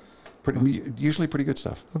good stuff. Usually pretty good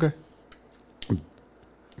stuff. Okay.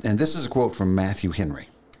 And this is a quote from Matthew Henry.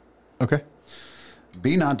 Okay.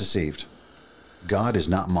 Be not deceived. God is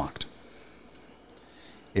not mocked.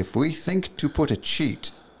 If we think to put a cheat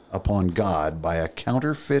upon God by a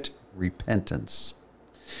counterfeit repentance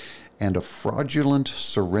and a fraudulent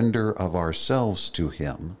surrender of ourselves to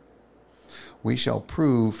Him, we shall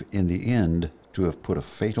prove in the end to have put a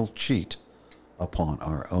fatal cheat upon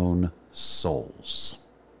our own souls.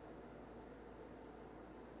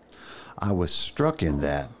 I was struck in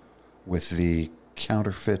that with the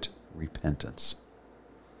counterfeit repentance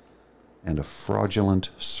and a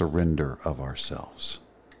fraudulent surrender of ourselves.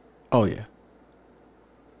 Oh, yeah.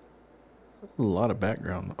 A lot of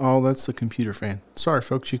background. Oh, that's the computer fan. Sorry,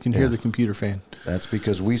 folks. You can hear Yeah. the computer fan. That's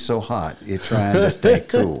because we so hot, you're trying to stay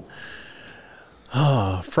cool.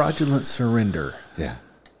 Fraudulent surrender. Yeah.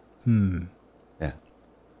 Yeah.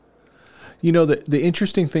 You know, the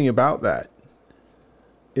interesting thing about that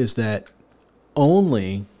is that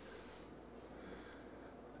only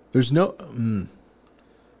There's no.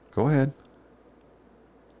 Go ahead.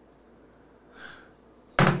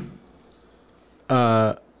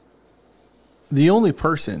 The only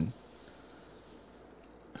person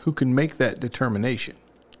who can make that determination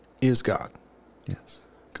is God. Yes.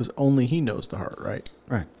 Because only He knows the heart, right?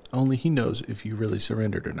 Right. Only He knows if you really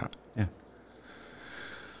surrendered or not. Yeah.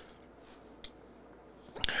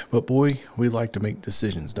 But boy, we like to make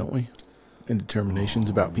decisions, don't we? And determinations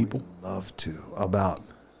about people. Love to. About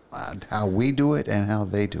how we do it and how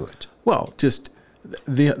they do it. Well, just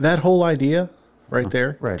that whole idea right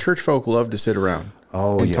there. Right. Church folk love to sit around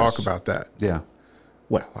and talk about that. Yeah.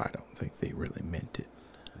 Well, I don't think they really meant it.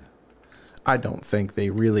 I don't think they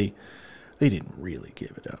didn't really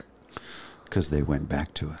give it up. Because they went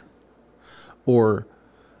back to it. Or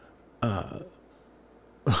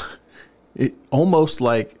it almost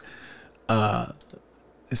like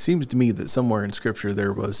it seems to me that somewhere in Scripture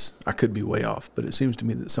there was, I could be way off, but it seems to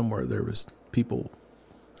me that somewhere there was people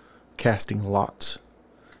casting lots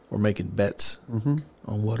or making bets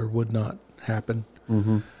on what or would not happen.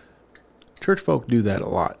 Mm-hmm. Church folk do that a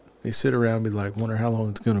lot. They sit around and be like, wonder how long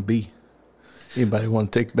it's going to be. Anybody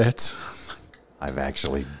want to take bets? I've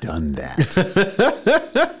actually done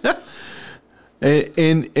that.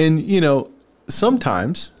 and you know,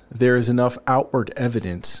 sometimes there is enough outward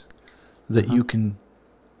evidence that you can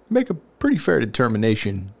make a pretty fair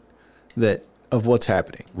determination that of what's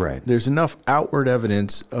happening. Right. There's enough outward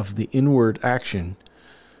evidence of the inward action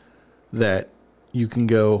that you can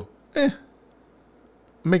go,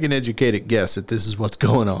 make an educated guess that this is what's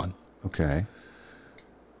going on. Okay.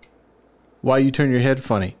 Why you turn your head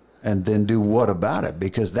funny? And then do what about it?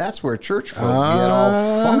 Because that's where church folk get all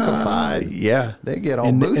funkified. Yeah. They get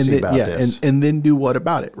all boozy about this. And then do what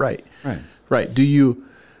about it? Right. Right. Right. Do you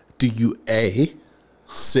A,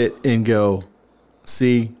 sit and go,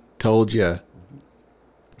 see, told you,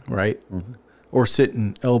 right? Mm-hmm. Or sit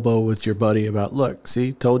and elbow with your buddy about, look,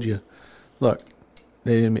 see, told you, look,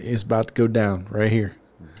 it's about to go down right here.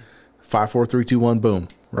 5, 4, 3, 2, 1, boom,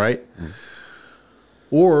 right? Mm-hmm.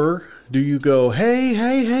 Or do you go,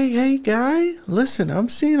 hey, guy, listen, I'm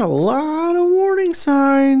seeing a lot of warning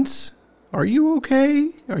signs. Are you okay?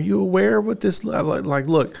 Are you aware of what this, like,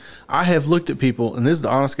 look, I have looked at people, and this is the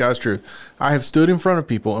honest God's truth. I have stood in front of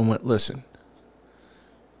people and went, listen,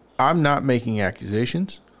 I'm not making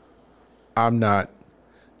accusations. I'm not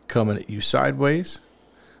coming at you sideways.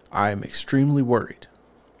 I am extremely worried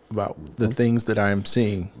about the things that I am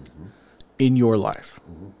seeing in your life.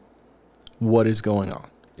 What is going on?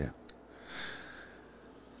 Yeah.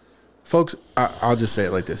 Folks, I'll just say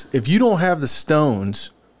it like this. If you don't have the stones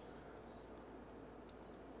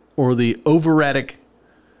or the overatic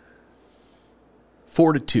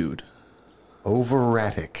fortitude.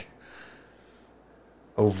 Overatic.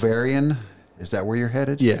 Ovarian? Is that where you're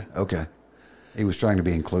headed? Yeah. Okay. He was trying to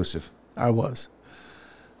be inclusive. I was.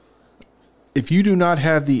 If you do not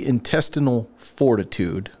have the intestinal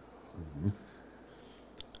fortitude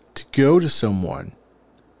to go to someone,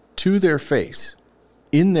 to their face,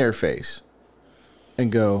 in their face,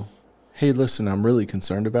 and go, hey, listen, I'm really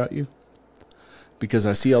concerned about you because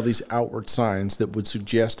I see all these outward signs that would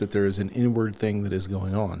suggest that there is an inward thing that is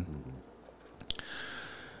going on.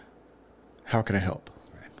 How can I help?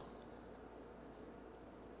 Right.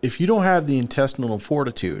 If you don't have the intestinal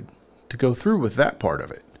fortitude to go through with that part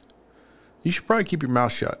of it, you should probably keep your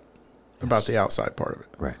mouth shut about the outside part of it.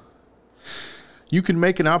 Right. You can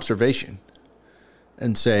make an observation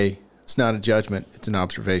and say, it's not a judgment, it's an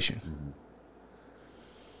observation. Mm-hmm.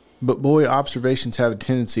 But boy, observations have a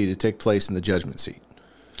tendency to take place in the judgment seat.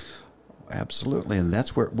 Absolutely. And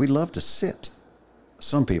that's where we love to sit.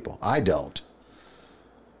 Some people. I don't.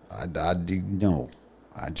 I no.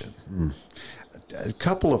 I just... A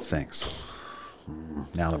couple of things.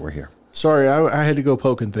 Now that we're here. Sorry, I had to go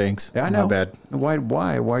poking things. Yeah, I know. My bad.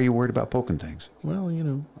 Why are you worried about poking things? Well, you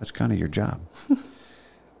know. That's kind of your job.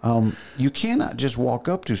 You cannot just walk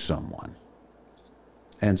up to someone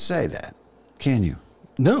and say that, can you?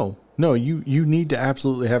 No, you need to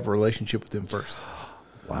absolutely have a relationship with them first.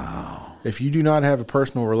 Wow. If you do not have a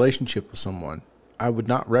personal relationship with someone, I would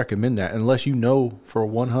not recommend that unless you know for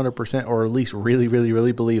 100% or at least really, really,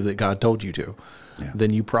 really believe that God told you to. Yeah.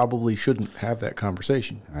 Then you probably shouldn't have that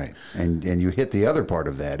conversation. Right. And you hit the other part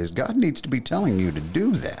of that is God needs to be telling you to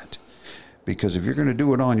do that. Because if you're going to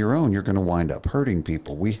do it on your own, you're going to wind up hurting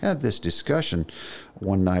people. We had this discussion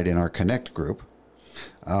one night in our Connect group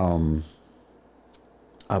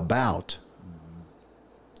about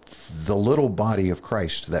the little body of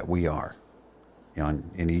Christ that we are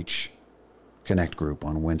in each connect group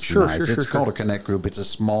on Wednesday Sure, nights. sure, It's sure, called a connect group. It's a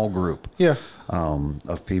small group Yeah.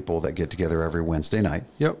 of people that get together every Wednesday night.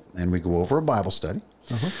 Yep. And we go over a Bible study.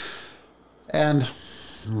 Uh-huh. And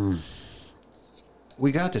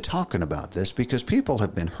we got to talking about this because people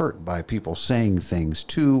have been hurt by people saying things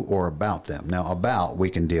to or about them. Now, about we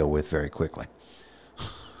can deal with very quickly.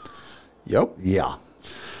 Yep. Yeah.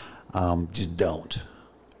 Just don't.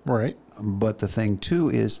 Right. But the thing too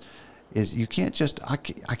is you can't just I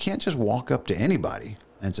can't just walk up to anybody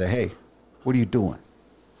and say, "Hey, what are you doing?"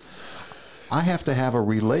 I have to have a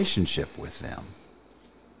relationship with them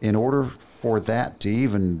in order for that to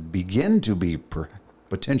even begin to be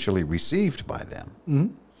potentially received by them. Mm-hmm.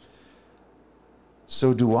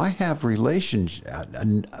 So do I have a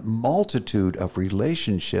multitude of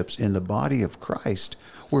relationships in the body of Christ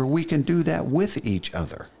where we can do that with each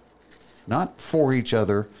other? Not for each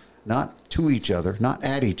other, not to each other, not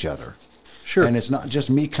at each other. Sure. And it's not just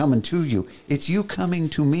me coming to you. It's you coming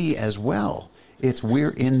to me as well. It's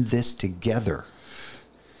we're in this together.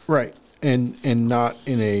 Right. And not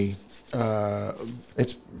in a...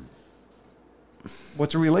 It's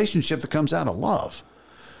what's a relationship that comes out of love?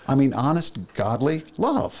 I mean, honest, godly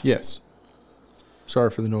love. Yes. Sorry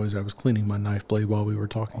for the noise. I was cleaning my knife blade while we were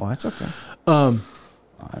talking. Oh, that's okay. I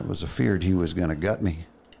was afeared he was going to gut me.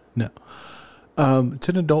 No. It's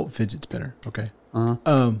an adult fidget spinner. Okay.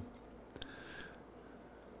 Uh-huh.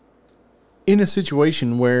 In a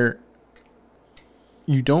situation where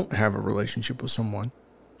you don't have a relationship with someone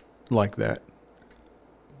like that,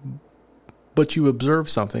 but you observe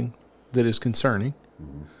something that is concerning,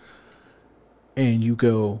 Mm-hmm. and you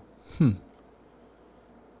go,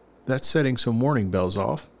 that's setting some warning bells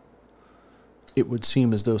off. It would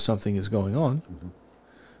seem as though something is going on. Mm-hmm.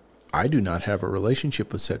 I do not have a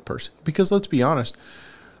relationship with said person. Because let's be honest,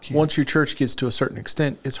 once your church gets to a certain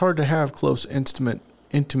extent, it's hard to have close, intimate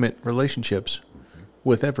relationships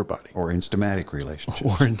with everybody. Or instamatic relationships.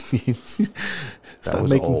 Stop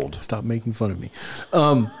was old. Stop making fun of me.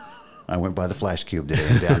 I went by the Flash Cube today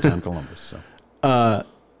in downtown Columbus.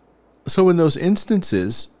 So in those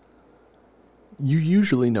instances, you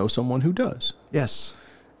usually know someone who does. Yes.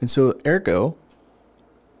 And so, ergo,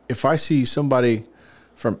 if I see somebody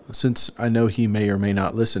since I know he may or may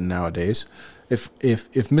not listen nowadays, if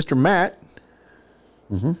Mr. Matt,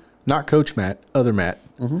 Mm-hmm. not Coach Matt, other Matt,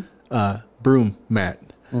 Broom Matt,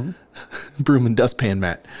 Broom and Dustpan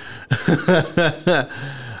Matt,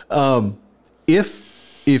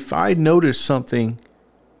 if I notice something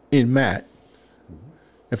in Matt,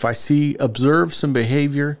 if I observe some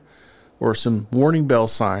behavior or some warning bell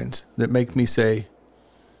signs that make me say,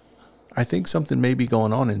 I think something may be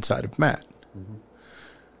going on inside of Matt,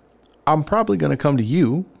 I'm probably going to come to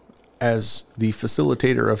you as the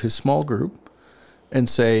facilitator of his small group and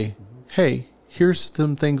say, hey, here's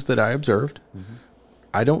some things that I observed.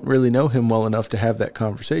 I don't really know him well enough to have that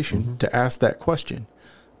conversation, to ask that question,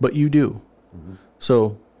 but you do.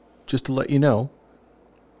 So just to let you know,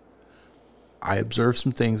 I observe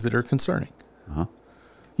some things that are concerning.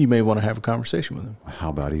 You may want to have a conversation with him. How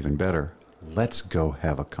about even better? Let's go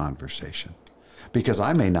have a conversation. Because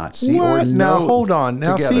I may not see or know. Now, hold on.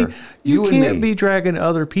 Now, together, see, you and can't me. be dragging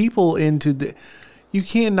other people into the... You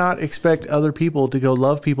cannot expect other people to go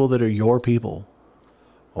love people that are your people.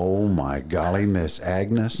 Oh, my golly, Miss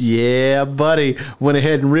Agnes. Yeah, buddy. Went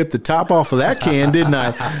ahead and ripped the top off of that can, didn't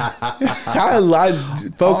I?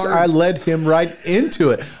 Folks, I led him right into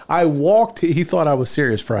it. I walked. He thought I was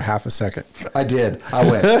serious for a half a second. I did. I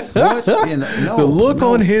went, what? No, The look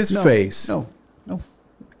no, on his no, face. No.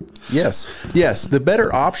 Yes. The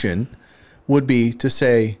better option would be to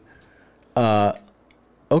say,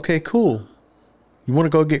 okay, cool. You want to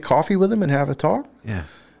go get coffee with him and have a talk? Yeah.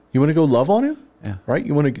 You want to go love on him? Yeah. Right?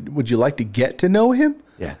 Would you like to get to know him?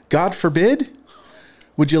 Yeah. God forbid?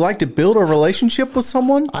 Would you like to build a relationship with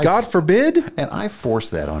someone? God forbid? And I force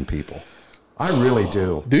that on people. I really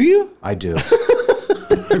do. Do you? I do.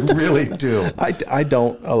 I really do. I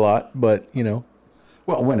don't a lot, but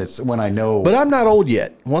Well, when I know. But I'm not old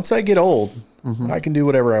yet. Once I get old, I can do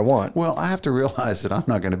whatever I want. Well, I have to realize that I'm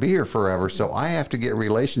not going to be here forever, so I have to get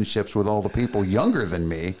relationships with all the people younger than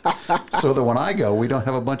me, so that when I go, we don't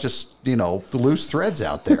have a bunch of loose threads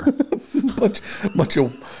out there. bunch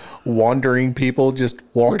of wandering people just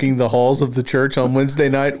walking the halls of the church on Wednesday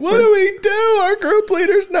night. What do we do? Our group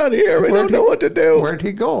leader's not here. We don't know what to do. Where'd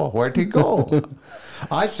he go? Where'd he go?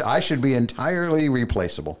 I should be entirely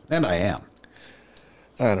replaceable, and I am.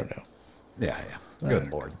 I don't know. Yeah.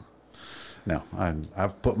 Good Lord. No,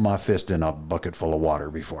 I've put my fist in a bucket full of water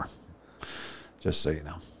before. Just so you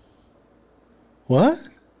know. What?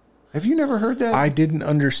 Have you never heard that? I didn't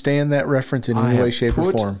understand that reference in any way, shape, or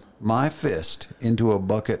put form. my fist into a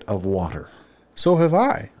bucket of water. So have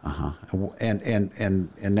I.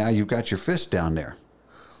 And now you've got your fist down there.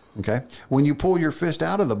 Okay? When you pull your fist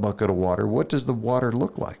out of the bucket of water, what does the water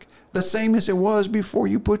look like? The same as it was before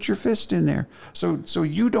you put your fist in there. So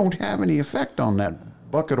you don't have any effect on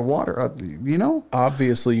that bucket of water, you know?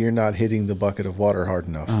 Obviously, you're not hitting the bucket of water hard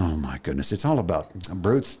enough. Oh, my goodness. It's all about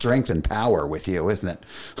brute strength and power with you, isn't it?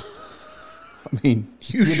 I mean,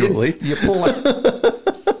 usually. You pull it.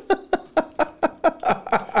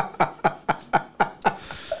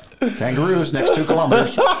 Kangaroos next to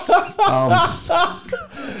kilometers.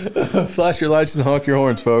 Flash your lights and honk your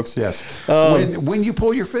horns, folks. Yes. When you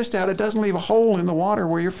pull your fist out, it doesn't leave a hole in the water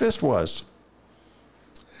where your fist was.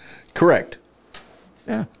 Correct.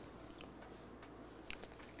 Yeah.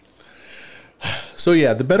 So,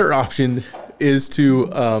 yeah, the better option is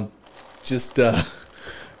to just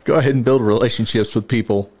go ahead and build relationships with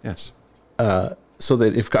people. Yes. So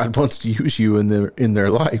that if God wants to use you in their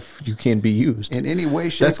life, you can be used In any way,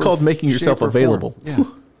 shape, That's called making yourself shape or available. form. Yeah.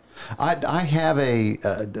 I have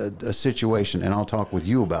a situation, and I'll talk with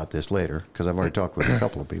you about this later because I've already talked with a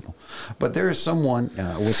couple of people. But there is someone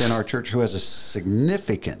within our church who has a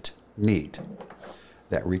significant need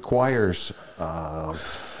that requires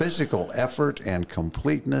physical effort and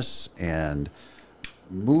completeness and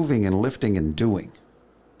moving and lifting and doing.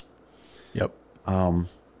 Yep.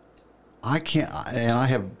 I can't, and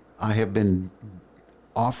I have been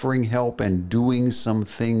offering help and doing some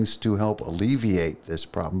things to help alleviate this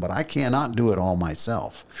problem, but I cannot do it all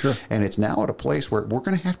myself. Sure. And it's now at a place where we're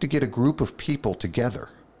going to have to get a group of people together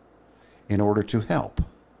in order to help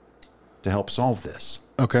solve this.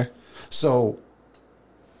 Okay. So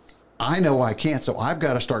I know I can't, so I've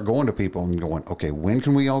got to start going to people and going, okay, when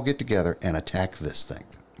can we all get together and attack this thing?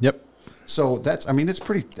 Yep. So that's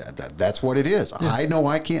what it is. Yeah. I know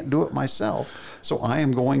I can't do it myself. So I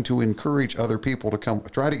am going to encourage other people to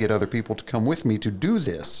try to get other people to come with me to do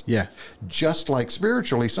this. Yeah. Just like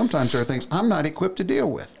spiritually, sometimes there are things I'm not equipped to deal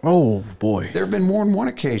with. Oh boy. There have been more than one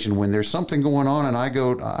occasion when there's something going on and I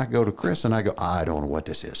go to Chris and I go, I don't know what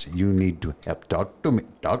this is. You need to help. Talk to me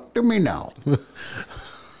now.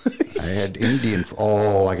 I had Indian.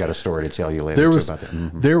 I got a story to tell you later. There was about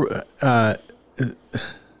that.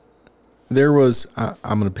 There was.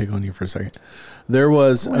 I'm going to pick on you for a second. There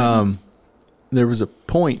was a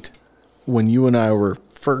point when you and I were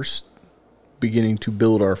first beginning to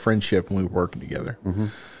build our friendship when we were working together. Mm-hmm.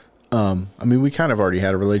 I mean, we kind of already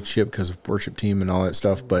had a relationship because of worship team and all that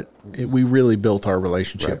stuff, but we really built our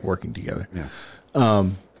relationship working together.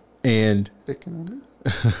 Yeah. And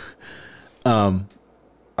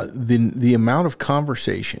the amount of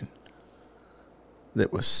conversation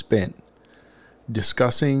that was spent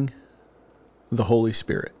discussing the Holy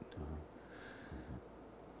Spirit.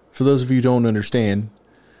 For those of you who don't understand,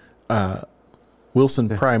 Wilson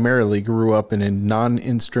primarily grew up in a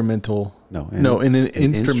non-instrumental. In an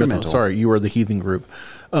instrumental. Sorry, you were the heathen group.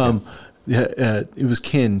 It was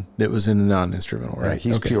Ken that was in the non-instrumental, right?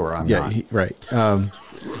 Yeah, he's pure. I'm not. Right.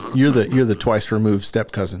 You're the twice removed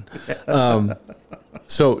step cousin.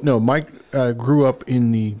 So no, Mike grew up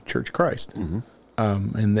in the Church of Christ,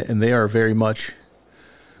 and they are very much.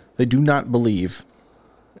 They do not believe.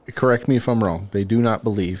 Correct me if I'm wrong. They do not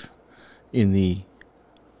believe in the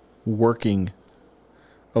working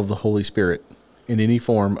of the Holy Spirit in any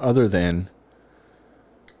form other than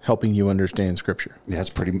helping you understand Scripture.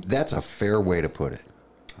 That's a fair way to put it.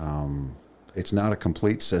 It's not a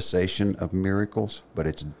complete cessation of miracles, but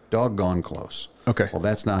it's doggone close. Okay. Well,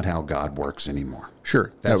 that's not how God works anymore.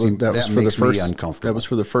 Sure. That was for the first. Uncomfortable. That was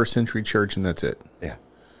for the first century church, and that's it. Yeah.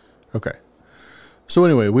 Okay. So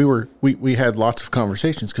anyway, we had lots of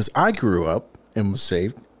conversations because I grew up and was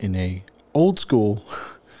saved in a old school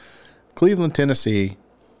Cleveland, Tennessee,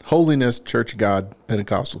 Holiness Church of God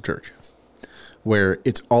Pentecostal church, where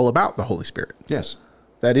it's all about the Holy Spirit. Yes.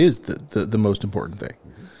 That is the most important thing.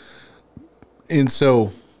 And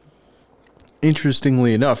so,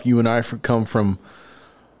 interestingly enough, you and I come from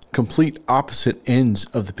complete opposite ends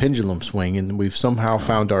of the pendulum swing, and we've somehow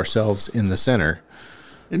found ourselves in the center.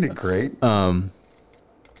 Isn't it great?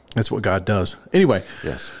 That's what God does. Anyway.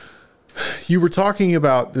 Yes. You were talking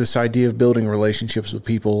about this idea of building relationships with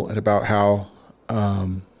people and about how...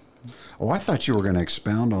 I thought you were going to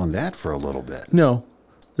expound on that for a little bit. No,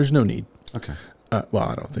 there's no need. Okay. Well,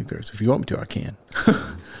 I don't think there is. If you want me to, I can.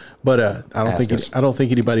 But I don't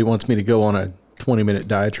think anybody wants me to go on a 20-minute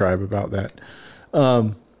diatribe about that.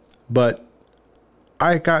 But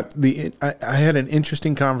I had an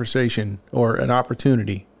interesting conversation or an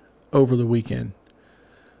opportunity over the weekend.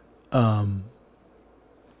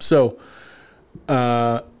 So,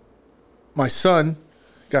 my son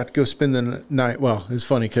got to go spend the night. Well, it's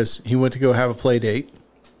funny because he went to go have a play date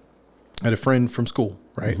at a friend from school,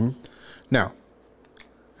 right? Mm-hmm. Now,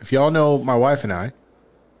 if y'all know my wife and I,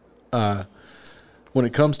 when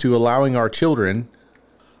it comes to allowing our children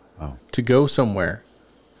to go somewhere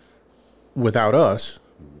without us,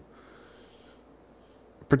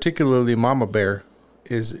 particularly Mama Bear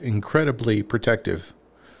is incredibly protective.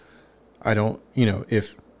 I don't,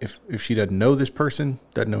 if she doesn't know this person,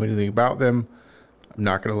 doesn't know anything about them, I'm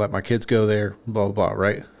not going to let my kids go there, blah, blah, blah,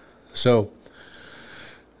 right? So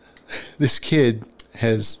this kid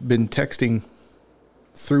has been texting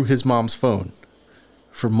through his mom's phone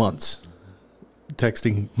for months,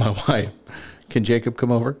 texting my wife, can Jacob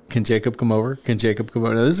come over? Can Jacob come over? Can Jacob come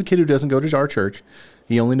over? Now, this is a kid who doesn't go to our church.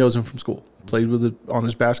 He only knows him from school. Played on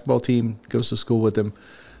his basketball team, goes to school with him.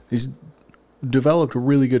 He's developed a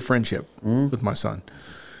really good friendship with my son.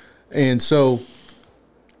 And so,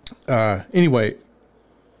 anyway,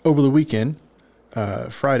 over the weekend,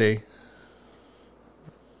 Friday,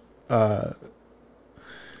 my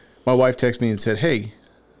wife texted me and said, hey,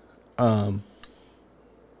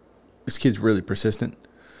 this kid's really persistent.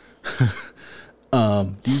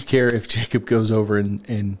 Do you care if Jacob goes over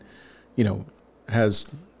and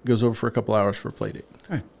goes over for a couple hours for a play date?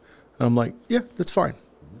 Right. And I'm like, yeah, that's fine.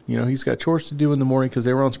 He's got chores to do in the morning because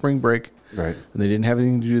they were on spring break. Right. And they didn't have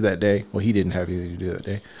anything to do that day. Well, he didn't have anything to do that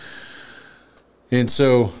day. And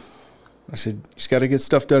so I said, he's got to get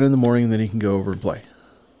stuff done in the morning and then he can go over and play.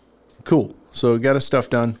 Cool. So he got his stuff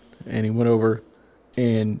done and he went over,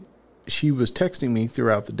 and she was texting me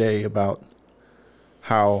throughout the day about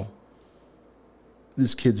how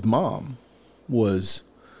this kid's mom was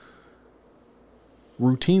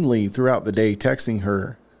routinely throughout the day texting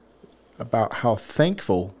her about how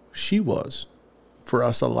thankful she was for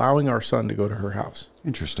us allowing our son to go to her house.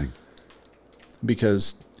 Interesting.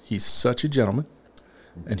 Because he's such a gentleman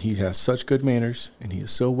and he has such good manners and he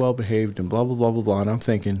is so well behaved and blah, blah, blah, blah, blah. And I'm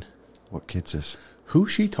thinking, what kid's this?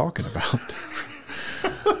 Who's she talking about?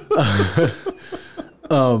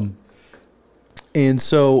 And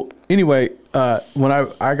so anyway, when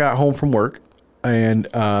I got home from work and,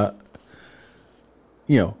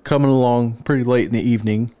 coming along pretty late in the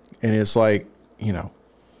evening, and it's like,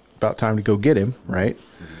 about time to go get him, right?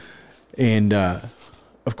 And,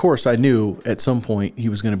 of course, I knew at some point he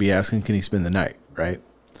was going to be asking, can he spend the night, right?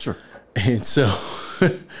 Sure. And so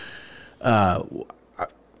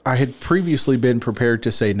I had previously been prepared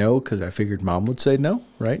to say no because I figured Mom would say no,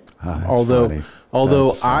 right?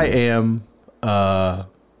 Although I am,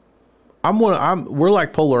 we're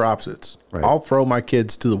like polar opposites. Right. I'll throw my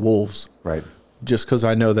kids to the wolves, right? Just because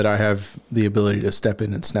I know that I have the ability to step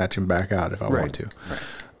in and snatch them back out if I want to.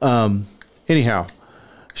 Right. Anyhow,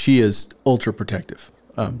 she is ultra protective.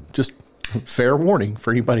 Just fair warning for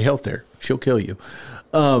anybody out there. She'll kill you.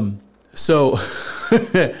 So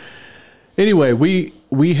anyway,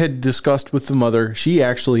 we had discussed with the mother. She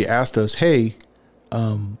actually asked us, hey,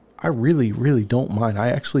 I really, really don't mind. I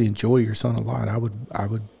actually enjoy your son a lot. I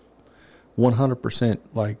would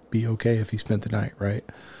 100% be okay if he spent the night, right?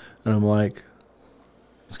 And I'm like,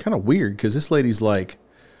 it's kind of weird because this lady's like,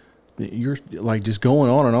 you're like just going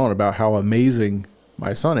on and on about how amazing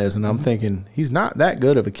my son is. And I'm thinking, he's not that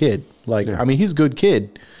good of a kid. I mean, he's a good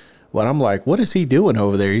kid. But I'm like, what is he doing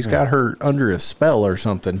over there? He's got her under a spell or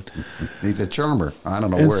something. He's a charmer. I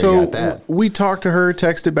don't know where he got that. We talked to her,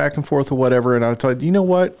 texted back and forth or whatever. And I thought, you know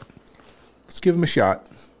what? Let's give him a shot.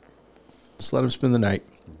 Let's let him spend the night.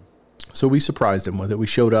 So we surprised him with it. We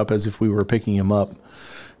showed up as if we were picking him up.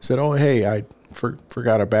 Said, oh, hey, I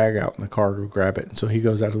forgot a bag out in the car. Go grab it. And so he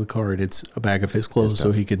goes out of the car, and it's a bag of his clothes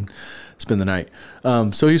so he can spend the night.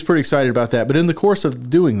 So he's pretty excited about that. But in the course of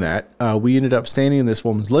doing that, we ended up standing in this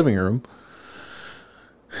woman's living room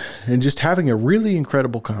and just having a really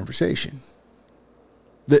incredible conversation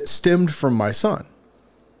that stemmed from my son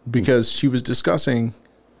because she was discussing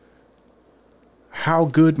how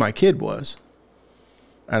good my kid was.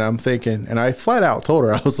 And I'm thinking, and I flat out told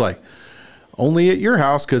her, I was like, only at your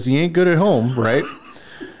house because he ain't good at home, right?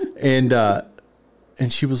 And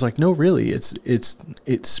she was like, no, really,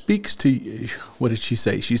 it speaks to, what did she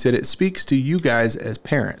say? She said, it speaks to you guys as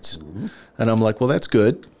parents. Mm-hmm. And I'm like, well, that's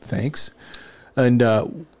good. Thanks. And,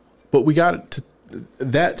 but we got to,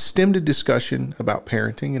 that stemmed a discussion about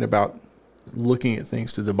parenting and about looking at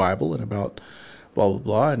things through the Bible and about blah, blah,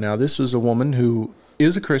 blah. And now this is a woman who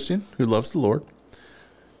is a Christian, who loves the Lord.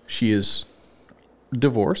 She is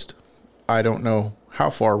divorced. I don't know how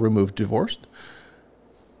far removed divorced,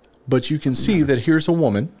 but you can see that here's a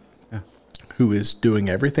woman who is doing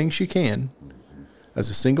everything she can as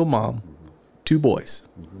a single mom 2 boys.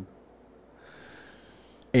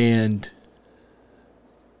 And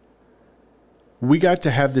we got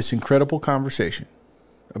to have this incredible conversation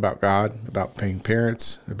about God, about being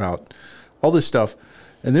parents, about all this stuff.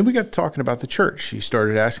 And then we got talking about the church. She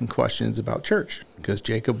started asking questions about church because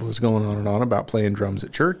Jacob was going on and on about playing drums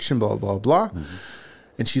at church and blah, blah, blah.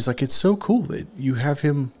 And she's like, it's so cool that you have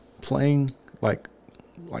him playing, like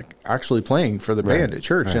actually playing for the band at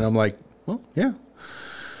church. And I'm like, well, yeah.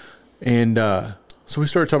 And so we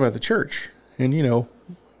started talking about the church. And, you know,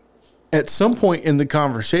 at some point in the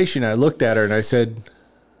conversation, I looked at her and I said,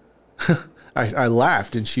 I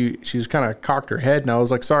laughed, and she just kind of cocked her head, and I was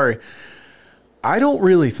like, sorry, I don't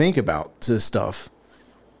really think about this stuff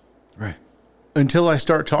until I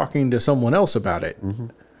start talking to someone else about it.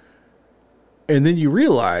 And then you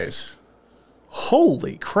realize,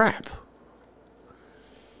 holy crap,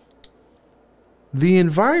 the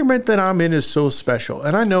environment that I'm in is so special.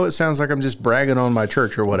 And I know it sounds like I'm just bragging on my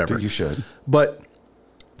church or whatever. You should. But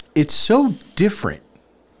it's so different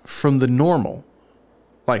from the normal.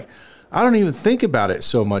 Like, I don't even think about it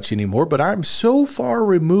so much anymore, but I'm so far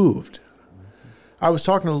removed. I was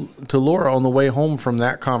talking to Laura on the way home from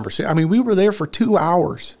that conversation. I mean, we were there for 2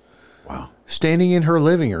 hours. Wow. Standing in her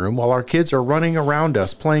living room while our kids are running around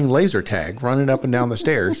us playing laser tag, running up and down the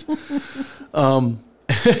stairs.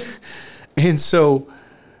 And so,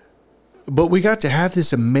 but we got to have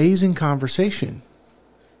this amazing conversation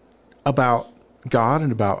about God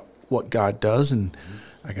and about what God does. And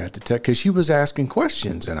I got to tell, because she was asking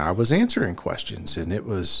questions and I was answering questions. And it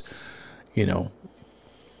was, you know,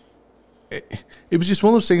 it was just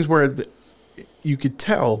one of those things where you could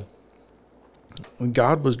tell when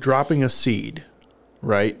God was dropping a seed,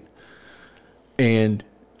 right? And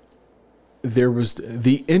there was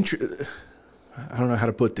the I don't know how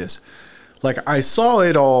to put this. Like, I saw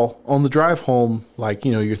it all on the drive home, like,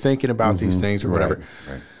 you know, you're thinking about these things or whatever.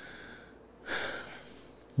 Right.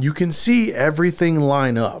 You can see everything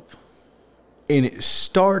line up. And it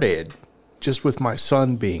started just with my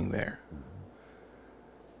son being there.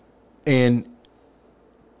 And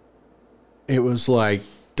it was like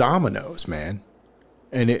dominoes, man.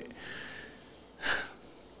 And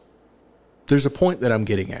there's a point that I'm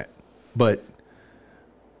getting at, but,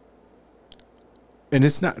 and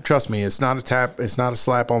it's not, trust me, it's not a tap, it's not a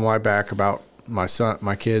slap on my back about my son,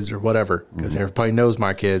 my kids or whatever, because everybody knows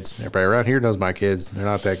my kids. Everybody around here knows my kids. They're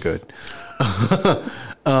not that good.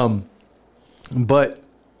 But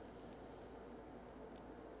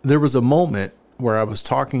there was a moment where I was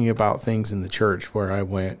talking about things in the church where I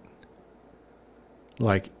went,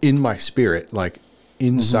 like, in my spirit, like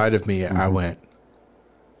inside of me, I went,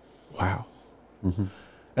 wow.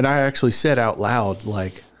 And I actually said out loud,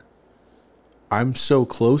 like, I'm so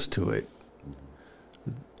close to it.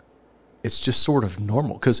 It's just sort of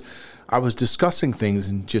normal. Because I was discussing things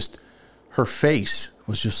and just her face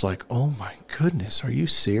was just like, oh my goodness, are you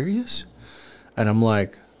serious? And I'm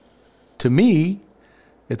like, to me,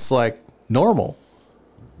 it's like normal.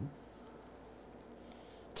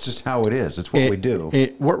 It's just how it is. It's what we do.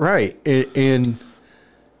 Right. And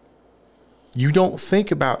you don't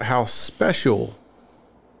think about how special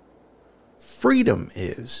freedom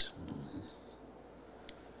is.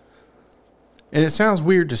 And it sounds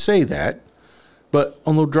weird to say that, but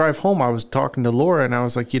on the drive home, I was talking to Laura and I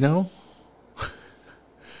was like, you know,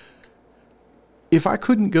 if I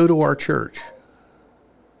couldn't go to our church,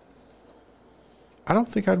 I don't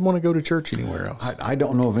think I'd want to go to church anywhere else. I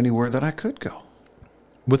don't know of anywhere that I could go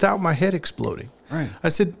without my head exploding. Right. I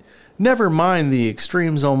said, never mind the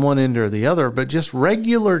extremes on one end or the other, but just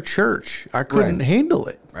regular church. I couldn't handle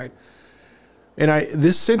it. Right. And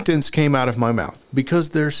this sentence came out of my mouth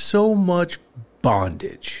because there's so much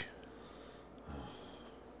bondage.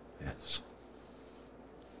 Yes.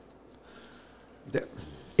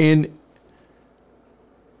 And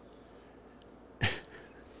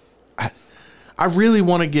I really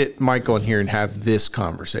want to get Mike on here and have this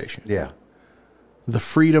conversation. Yeah. The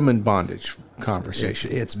freedom and bondage conversation.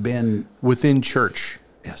 It's been within church.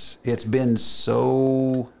 Yes. It's been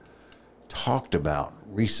so talked about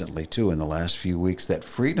recently too in the last few weeks, that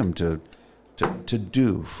freedom to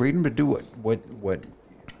do what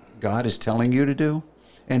God is telling you to do.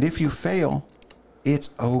 And if you fail,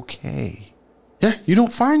 it's okay. Yeah, you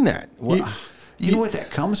don't find that. Well, you know what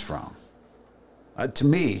that comes from? To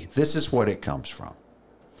me, this is what it comes from.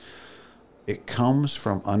 It comes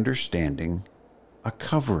from understanding a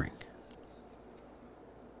covering.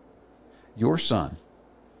 Your son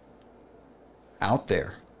out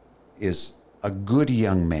there is a good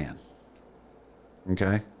young man.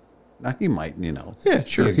 Okay? Now, he might, Yeah,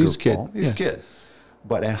 sure. be He's a kid. He's a kid.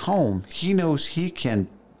 But at home, he knows he can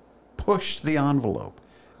push the envelope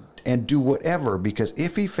and do whatever, because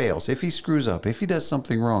if he fails, if he screws up, if he does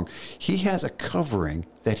something wrong, he has a covering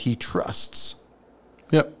that he trusts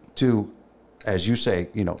Yep. to, as you say,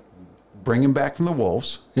 bring him back from the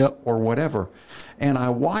wolves, Yep. or whatever. And I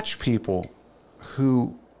watch people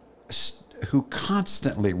who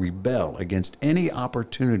constantly rebel against any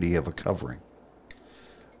opportunity of a covering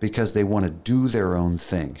because they want to do their own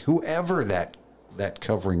thing, whoever that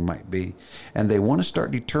covering might be, and they want to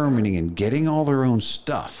start determining and getting all their own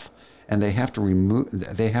stuff, and they have to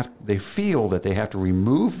they feel that they have to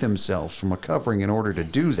remove themselves from a covering in order to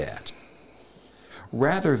do that,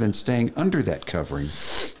 rather than staying under that covering,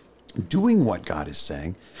 doing what God is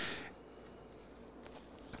saying,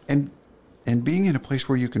 and being in a place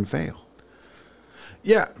where you can fail.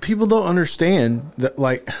 Yeah, people don't understand that.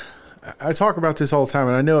 Like, I talk about this all the time,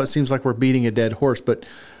 and I know it seems like we're beating a dead horse, but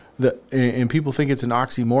and people think it's an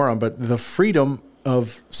oxymoron. But the freedom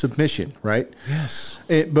of submission, right? Yes.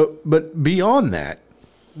 But beyond that,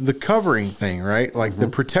 the covering thing, right? Like the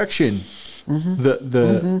protection,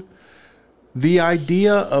 the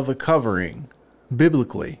idea of a covering,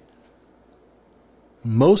 biblically,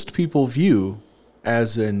 most people view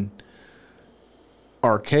as an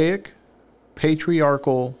archaic,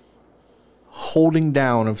 patriarchal holding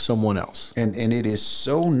down of someone else. And it is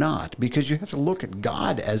so not, because you have to look at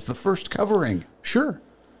God as the first covering. Sure.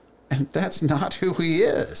 And that's not who he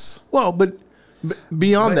is. Well, but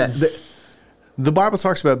beyond that, the Bible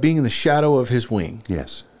talks about being in the shadow of his wing.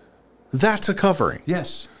 Yes. That's a covering.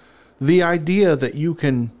 Yes. The idea that you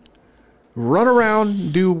can run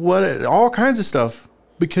around, do all kinds of stuff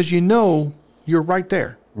because you're right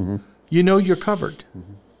there. Mm-hmm. You're covered.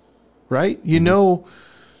 Mm-hmm. Right?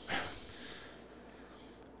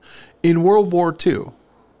 In World War II,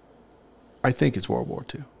 I think it's World War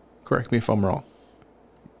II. Correct me if I'm wrong.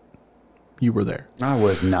 You were there. I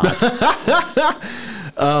was not.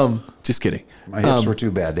 Just kidding. My hips were too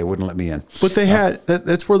bad. They wouldn't let me in. But they had,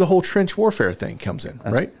 that's where the whole trench warfare thing comes in,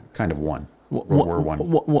 right? Kind of one. World War I.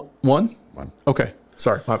 One? One. Okay.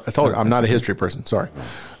 Sorry. I told you, I'm not a history person. Sorry.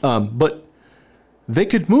 But they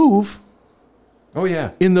could move. Oh,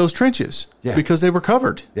 yeah. In those trenches. Yeah. Because they were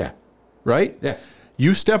covered. Yeah. Right? Yeah.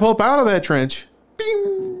 You step up out of that trench,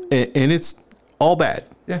 bing, and it's all bad.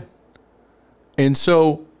 Yeah. And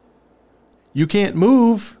so you can't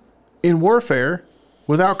move in warfare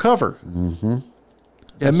without cover. Mm-hmm.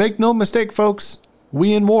 Yes. And make no mistake, folks,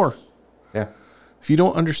 we in war. Yeah. If you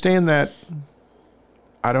don't understand that,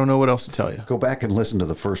 I don't know what else to tell you. Go back and listen to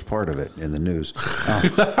the first part of it in the news.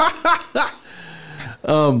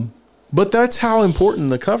 But that's how important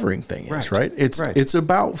the covering thing is, right? It's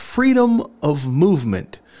about freedom of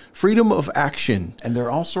movement, freedom of action. And there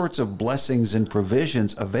are all sorts of blessings and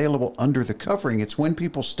provisions available under the covering. It's when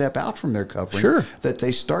people step out from their covering that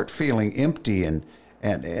they start feeling empty and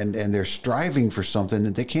they're striving for something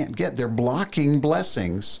that they can't get. They're blocking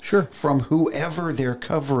blessings from whoever their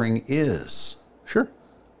covering is. Sure.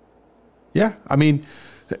 Yeah. I mean,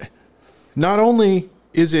 not only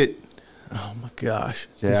is it, oh my gosh.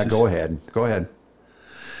 Yeah, go ahead. Go ahead.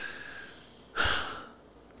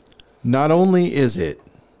 Not only is it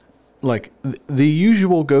like the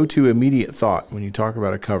usual go-to immediate thought when you talk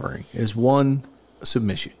about a covering is one,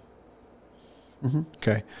 submission. Mm-hmm.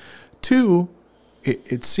 Okay. Two,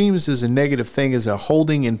 it seems as a negative thing as a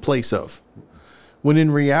holding in place of, when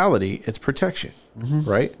in reality it's protection,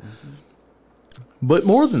 right? Mm-hmm. But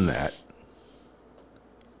more than that,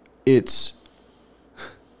 it's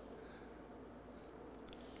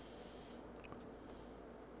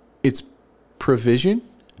provision,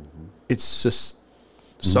 it's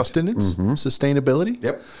sustenance, sustainability,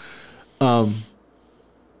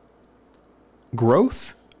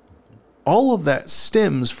 growth. All of that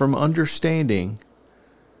stems from understanding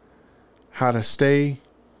how to stay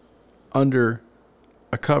under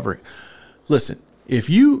a covering. Listen,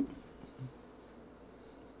 if you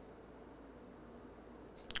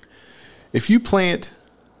plant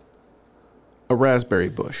a raspberry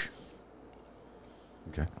bush,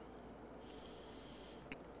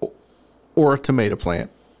 or a tomato plant,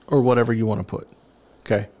 or whatever you want to put,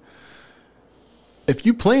 okay? If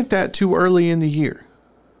you plant that too early in the year,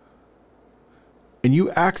 and you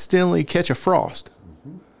accidentally catch a frost,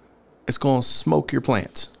 it's going to smoke your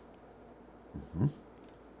plants. Mm-hmm.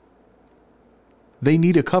 They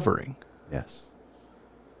need a covering. Yes.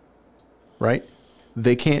 Right?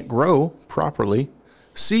 They can't grow properly.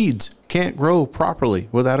 Seeds can't grow properly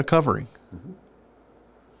without a covering. Mm-hmm.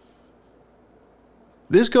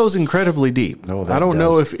 This goes incredibly deep. I don't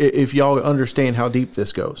know if y'all understand how deep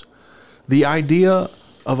this goes. The idea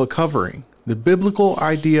of a covering, The biblical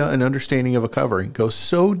idea and understanding of a covering goes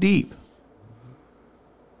so deep.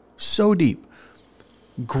 So deep.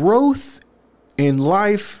 Growth in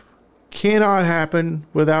life cannot happen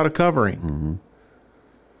without a covering. Mm-hmm.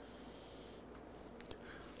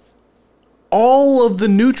 All of the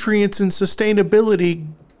nutrients and sustainability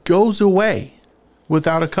goes away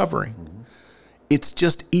without a covering. Mm-hmm. It's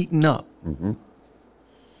just eaten up. Mm-hmm.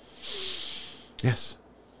 Yes.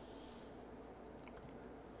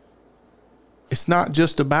 It's not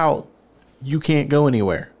just about you can't go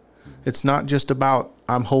anywhere. It's not just about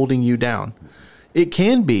I'm holding you down. It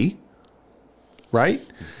can be, right?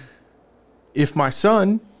 If my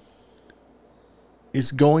son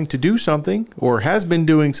is going to do something or has been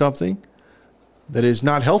doing something that is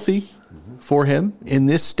not healthy for him in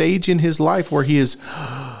this stage in his life where he is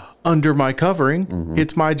under my covering,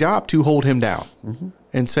 it's my job to hold him down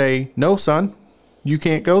and say, no, son, you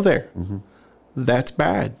can't go there. That's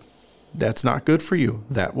bad. That's not good for you.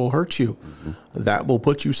 That will hurt you. That will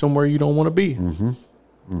put you somewhere you don't want to be.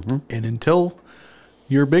 And until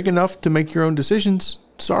you're big enough to make your own decisions,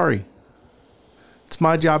 sorry. It's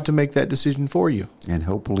my job to make that decision for you. And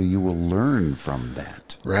hopefully you will learn from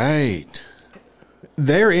that. Right.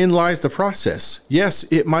 Therein lies the process. Yes,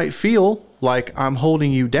 it might feel like I'm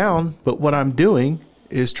holding you down, but what I'm doing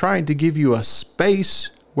is trying to give you a space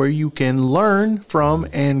where you can learn from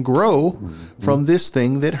and grow from this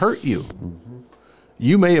thing that hurt you.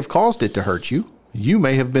 You may have caused it to hurt you. You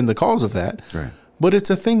may have been the cause of that. Right. But it's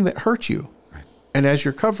a thing that hurt you. Right. And as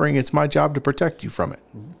you're covering, it's my job to protect you from it.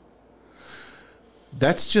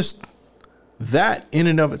 That's just, that in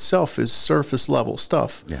and of itself is surface level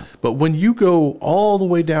stuff. Yeah. But when you go all the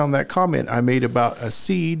way down that comment I made about a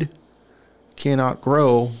seed cannot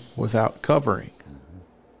grow without covering,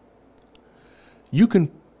 you can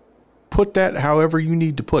put that however you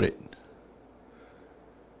need to put it.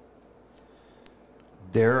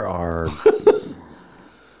 There are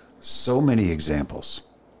so many examples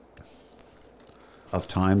of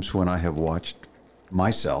times when I have watched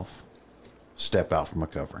myself step out from a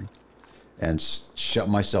covering and shut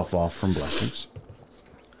myself off from blessings.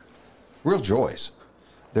 Real joys.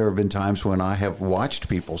 There have been times when I have watched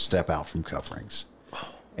people step out from coverings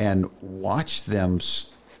and watched them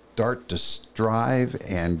start to strive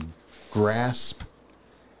and grasp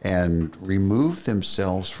and remove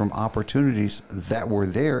themselves from opportunities that were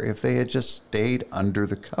there if they had just stayed under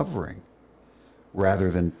the covering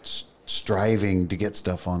rather than striving to get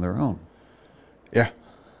stuff on their own. Yeah.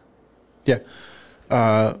 Yeah.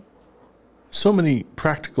 So many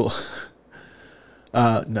practical,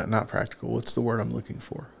 not practical. What's the word I'm looking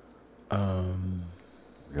for?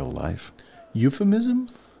 Real life. Euphemism?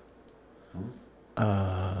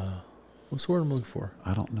 What's the word I'm looking for?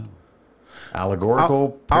 I don't know.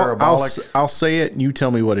 Allegorical, parabolic. I'll say it and you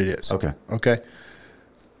tell me what it is. Okay. Okay.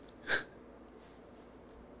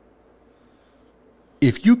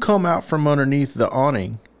 If you come out from underneath the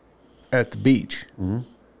awning at the beach and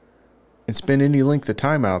spend any length of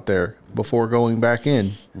time out there before going back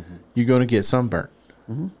in, you're going to get sunburnt.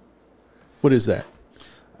 What is that?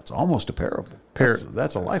 That's almost a parable.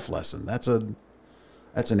 That's a life lesson. That's an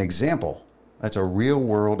example. That's a real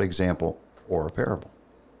world example or a parable.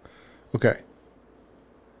 Okay.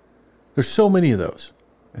 There's so many of those.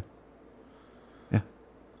 Yeah.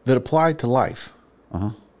 That apply to life.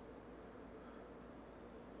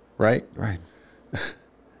 Right? Right.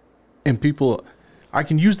 And people, I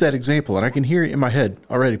can use that example and I can hear it in my head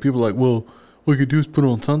already. People are like, well, all you could do is put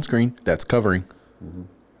on sunscreen. That's covering.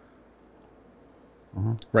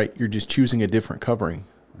 Right? You're just choosing a different covering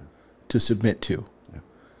to submit to. Yeah.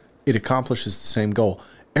 It accomplishes the same goal.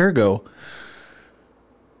 Ergo,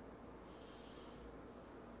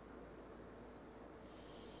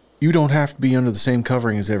 you don't have to be under the same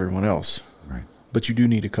covering as everyone else. Right. But you do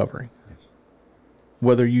need a covering. Yes.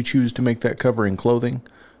 Whether you choose to make that covering clothing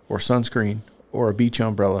or sunscreen or a beach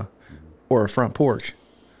umbrella or a front porch,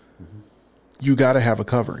 you got to have a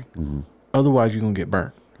covering. Otherwise, you're going to get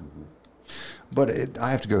burnt. But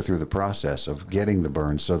I have to go through the process of getting the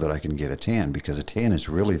burn so that I can get a tan, because a tan is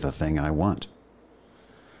really the thing I want.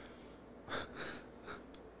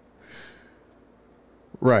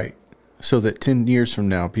 Right. So that 10 years from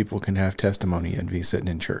now, people can have testimony and be sitting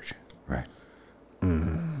in church. Right.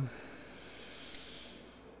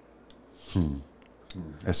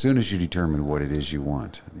 As soon as you determine what it is you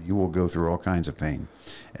want, you will go through all kinds of pain.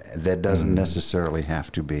 That doesn't necessarily have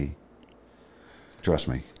to be. Trust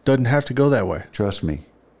me. Doesn't have to go that way. Trust me.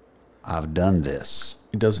 I've done this.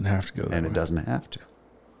 It doesn't have to go that way. And it doesn't have to.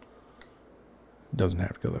 It doesn't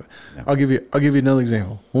have to go that way. No. I'll give you another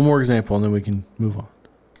example. One more example, and then we can move on.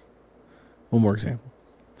 One more example.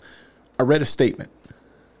 I read a statement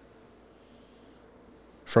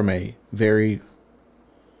from a very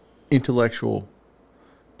intellectual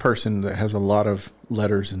person that has a lot of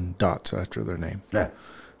letters and dots after their name. Yeah.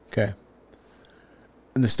 Okay.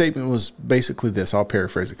 And the statement was basically this. I'll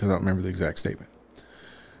paraphrase it because I don't remember the exact statement.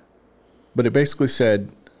 But it basically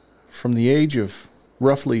said, from the age of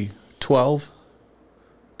roughly 12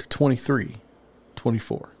 to 23,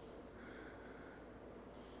 24,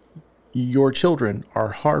 your children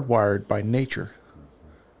are hardwired by nature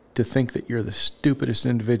to think that you're the stupidest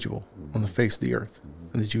individual on the face of the earth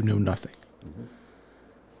and that you know nothing.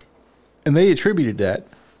 And they attributed that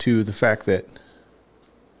to the fact that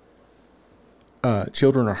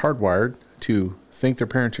children are hardwired to think their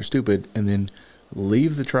parents are stupid and then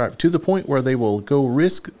leave the tribe to the point where they will go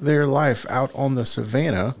risk their life out on the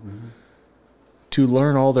savannah to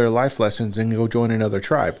learn all their life lessons and go join another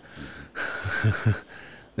tribe.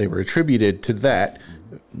 They were attributed to that,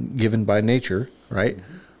 given by nature, right?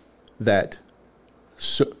 That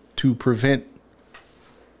so, to prevent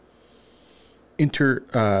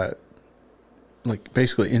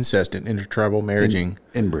basically incest and intertribal marrying.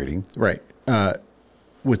 Inbreeding. Right.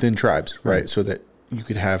 Within tribes, right? So that you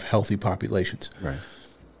could have healthy populations. Right.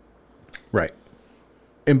 Right.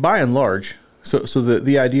 And by and large, so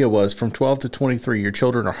the idea was from 12 to 23, your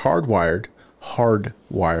children are hardwired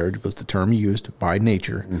was the term used by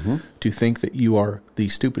nature to think that you are the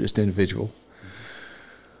stupidest individual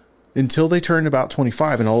until they turn about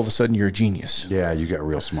 25 and all of a sudden you're a genius. Yeah, you got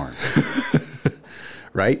real smart.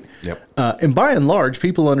 Right? Yep. And by and large,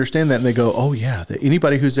 people understand that and they go, oh, yeah.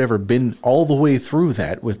 Anybody who's ever been all the way through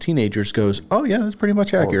that with teenagers goes, oh, yeah, that's pretty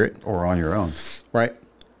much accurate. Or on your own. Right.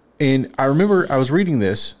 And I remember I was reading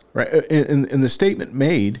this, right? And the statement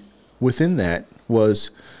made within that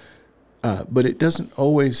was, but it doesn't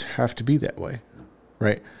always have to be that way.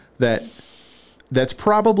 Right. That's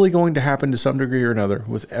probably going to happen to some degree or another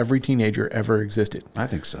with every teenager ever existed. I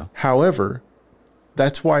think so. However,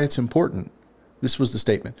 that's why it's important. This was the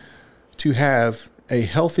statement, to have a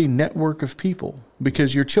healthy network of people,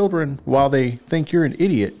 because your children, while they think you're an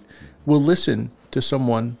idiot, will listen to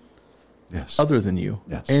someone other than you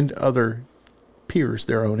and other peers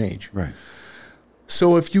their own age. Right.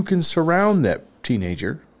 So if you can surround that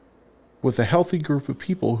teenager with a healthy group of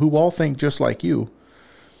people who all think just like you,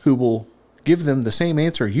 who will give them the same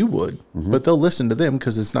answer you would, but they'll listen to them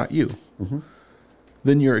because it's not you,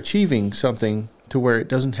 then you're achieving something to where it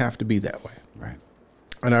doesn't have to be that way. Right.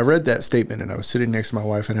 And I read that statement and I was sitting next to my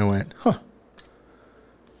wife and I went,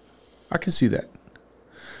 I can see that.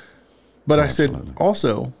 But I said,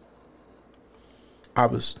 also, I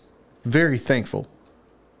was very thankful.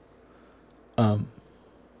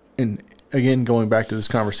 And again, going back to this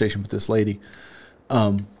conversation with this lady,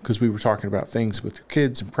 because we were talking about things with her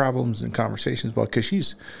kids and problems and conversations. Well, because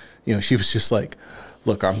she's, she was just like,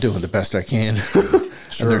 look, I'm doing the best I can. Sure.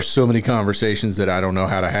 And there's so many conversations that I don't know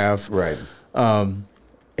how to have. Right.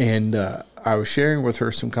 And I was sharing with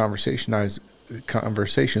her some conversations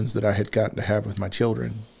that I had gotten to have with my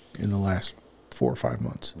children in the last 4 or 5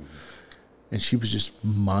 months. And she was just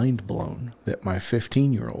mind blown that my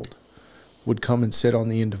 15-year-old would come and sit on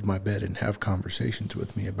the end of my bed and have conversations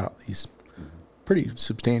with me about these pretty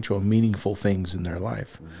substantial and meaningful things in their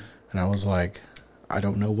life. And I was like, I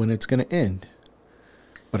don't know when it's going to end,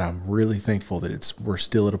 but I'm really thankful that we're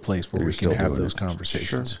still at a place where we can have those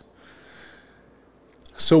conversations. Sure.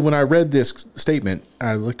 So when I read this statement,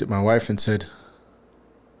 I looked at my wife and said,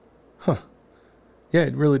 yeah,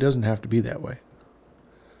 it really doesn't have to be that way.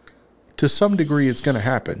 To some degree, it's going to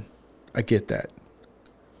happen. I get that.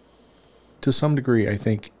 To some degree, I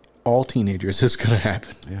think all teenagers it's going to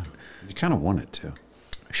happen. Yeah. You kind of want it to.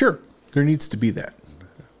 Sure. There needs to be that.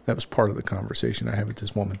 That was part of the conversation I had with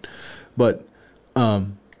this woman. But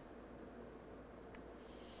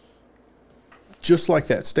just like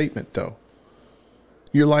that statement, though,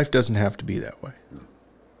 your life doesn't have to be that way.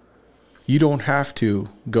 You don't have to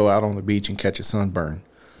go out on the beach and catch a sunburn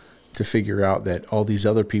to figure out that all these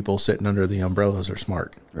other people sitting under the umbrellas are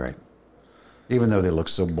smart. Right. Even though they look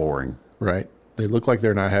so boring. Right. They look like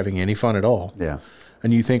they're not having any fun at all. Yeah.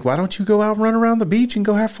 And you think, why don't you go out and run around the beach and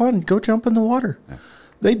go have fun? Go jump in the water. Yeah.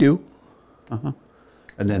 They do. Uh-huh.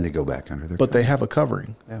 And then they go back under their But they have a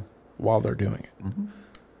covering while they're doing it. Mm-hmm.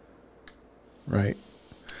 Right.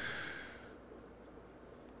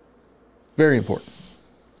 Very important.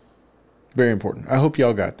 Very important. I hope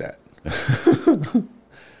y'all got that.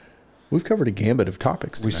 We've covered a gambit of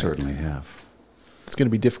topics tonight. We certainly have. It's going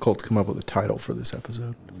to be difficult to come up with a title for this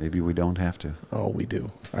episode. Maybe we don't have to. Oh, we do.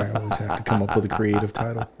 I always have to come up with a creative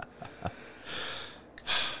title.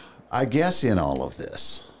 I guess in all of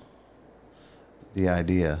this, the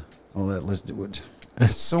idea let's do it.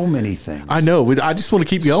 So many things. I know. I just want to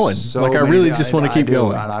keep going. So I really just want to keep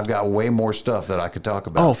going. And I've got way more stuff that I could talk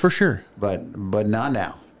about. Oh, for sure. But not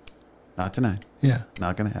now. Not tonight. Yeah.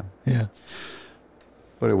 Not going to happen. Yeah.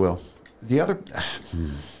 But it will. The other,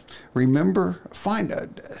 remember,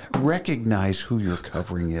 recognize who your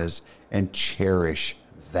covering is and cherish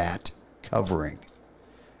that covering.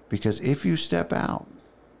 Because if you step out,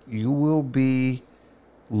 you will be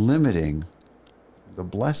limiting the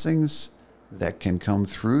blessings that can come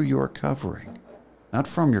through your covering. Not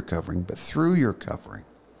from your covering, but through your covering.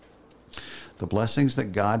 The blessings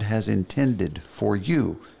that God has intended for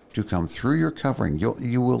you to come through your covering,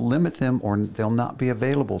 you will limit them, or they'll not be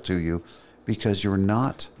available to you because you're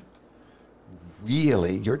not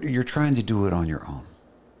really, you're trying to do it on your own.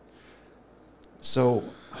 So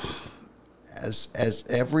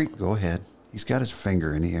go ahead. He's got his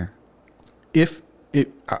finger in the air.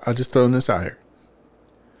 I'll just throw this out here.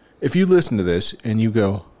 If you listen to this and you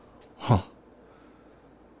go, well,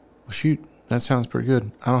 shoot, that sounds pretty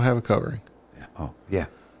good. I don't have a covering. Yeah. Oh, yeah.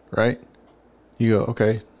 Right? You go,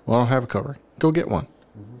 okay, well, I don't have a covering. Go get one.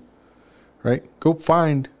 Mm-hmm. Right? Go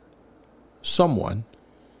find someone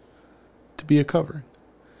to be a covering.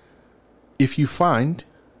 If you find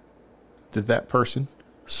that person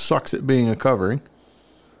sucks at being a covering,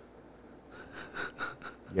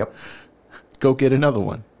 yep, go get another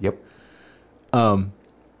one. Yep.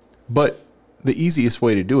 But the easiest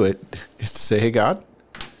way to do it is to say, hey, God,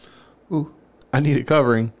 I need a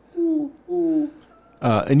covering.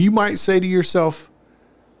 And you might say to yourself,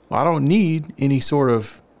 well, I don't need any sort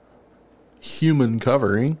of human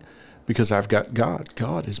covering because I've got God.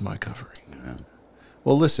 God is my covering. Yeah.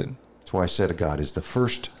 Well, listen. That's why I said God is the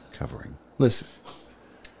first covering. Listen.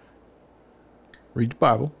 Read the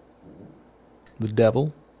Bible. The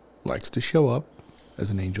devil likes to show up as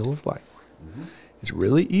an angel of light. Mm-hmm. It's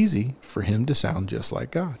really easy for him to sound just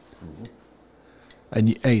like God. Mm-hmm.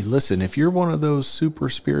 And hey, listen, if you're one of those super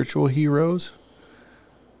spiritual heroes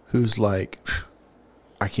who's like,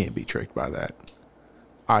 I can't be tricked by that.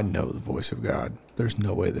 I know the voice of God. There's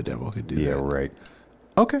no way the devil could do that. Yeah, right.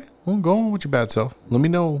 Okay, well, go on with your bad self. Let me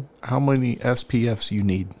know how many SPFs you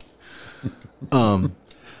need.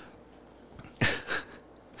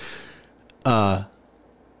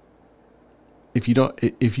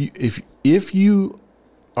 If you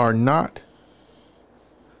are not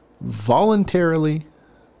voluntarily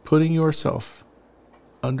putting yourself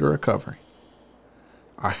under a covering,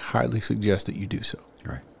 I highly suggest that you do so.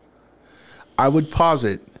 Right. I would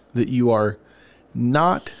posit that you are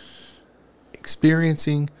not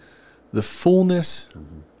experiencing the fullness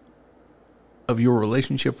of your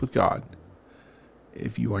relationship with God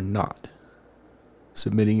if you are not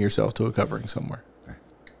submitting yourself to a covering somewhere. Right.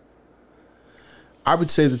 I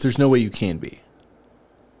would say that there's no way you can be.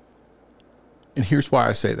 And here's why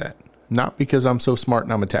I say that. Not because I'm so smart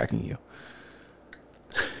and I'm attacking you.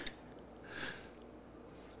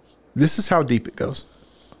 This is how deep it goes.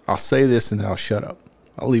 I'll say this and then I'll shut up.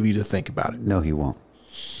 I'll leave you to think about it. No, he won't.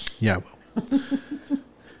 Yeah, I will.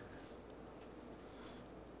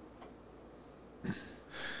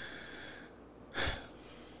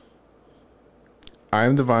 I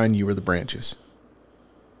am the vine, you are the branches.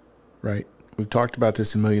 Right? We've talked about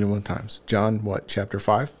this a million and one times. John, chapter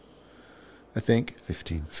 5? I think.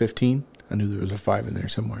 15. 15? I knew there was a 5 in there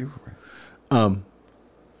somewhere. You were right.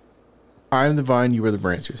 I am the vine, you are the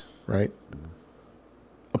branches, right? Mm-hmm.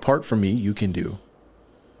 Apart from me, you can do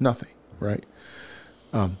nothing, right?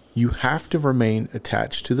 You have to remain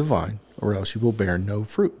attached to the vine, or else you will bear no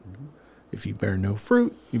fruit. Mm-hmm. If you bear no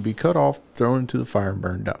fruit, you'll be cut off, thrown into the fire, and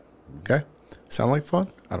burned up. Okay? Sound like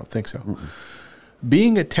fun? I don't think so. Mm-mm.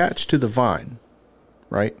 Being attached to the vine,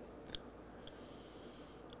 right?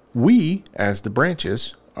 We, as the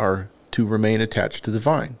branches, are to remain attached to the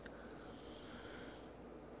vine.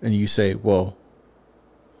 And you say, well,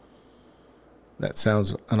 that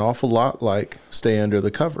sounds an awful lot like stay under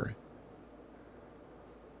the covering.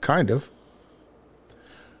 Kind of.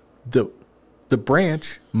 The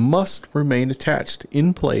branch must remain attached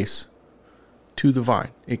in place to the vine.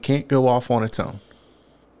 It can't go off on its own.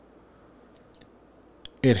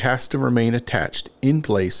 It has to remain attached in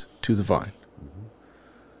place to the vine. Mm-hmm.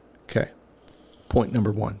 Okay. Point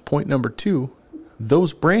number 1. Point number 2,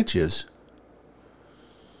 those branches,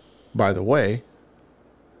 by the way,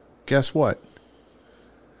 guess what?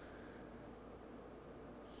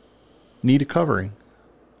 Need a covering.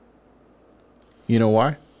 You know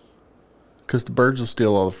why? Because the birds will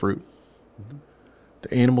steal all the fruit. Mm-hmm.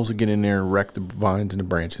 The animals will get in there and wreck the vines and the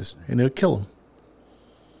branches, and it'll kill them.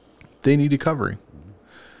 They need a covering. Mm-hmm.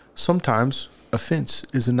 Sometimes a fence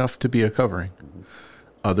is enough to be a covering.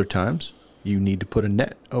 Other times, you need to put a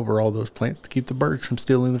net over all those plants to keep the birds from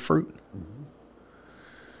stealing the fruit.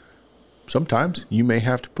 Sometimes you may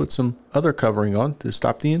have to put some other covering on to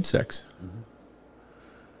stop the insects.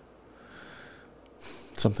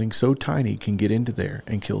 Something so tiny can get into there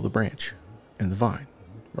and kill the branch and the vine,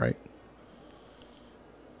 right?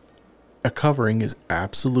 A covering is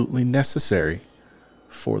absolutely necessary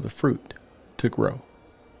for the fruit to grow.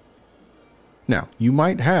 Now, you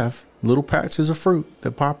might have little patches of fruit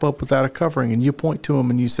that pop up without a covering, and you point to them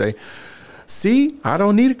and you say, see, I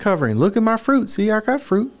don't need a covering. Look at my fruit. See, I got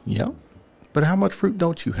fruit. Yep. But how much fruit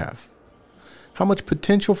don't you have? How much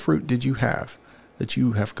potential fruit did you have that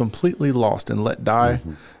you have completely lost and let die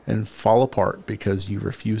and fall apart because you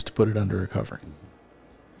refused to put it under a covering?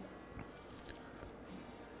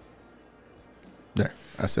 There,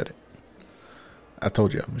 I said it. I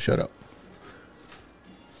told you I'm going to shut up.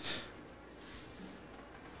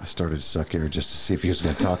 I started to suck air just to see if he was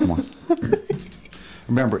going to talk more.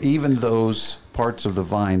 Remember, even those parts of the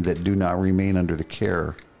vine that do not remain under the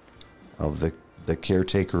care of the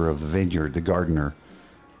caretaker of the vineyard, the gardener,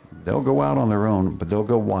 they'll go out on their own, but they'll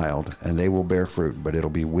go wild, and they will bear fruit, but it'll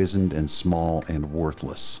be wizened and small and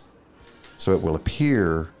worthless. So it will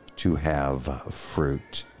appear to have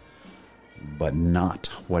fruit, but not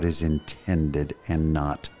what is intended and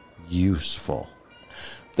not useful.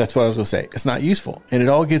 That's what I was going to say. It's not useful. And it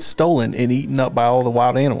all gets stolen and eaten up by all the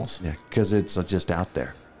wild animals. Yeah, because it's just out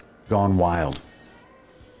there. Gone wild.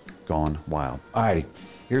 Gone wild. All righty.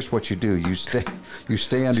 Here's what you do. You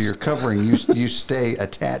stay under your covering. You stay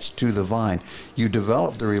attached to the vine. You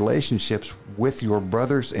develop the relationships with your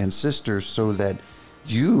brothers and sisters so that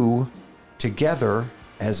you, together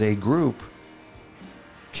as a group,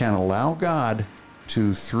 can allow God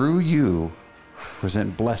to, through you,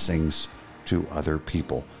 present blessings to other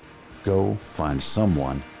people. Go find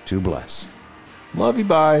someone to bless. Love you.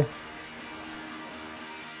 Bye.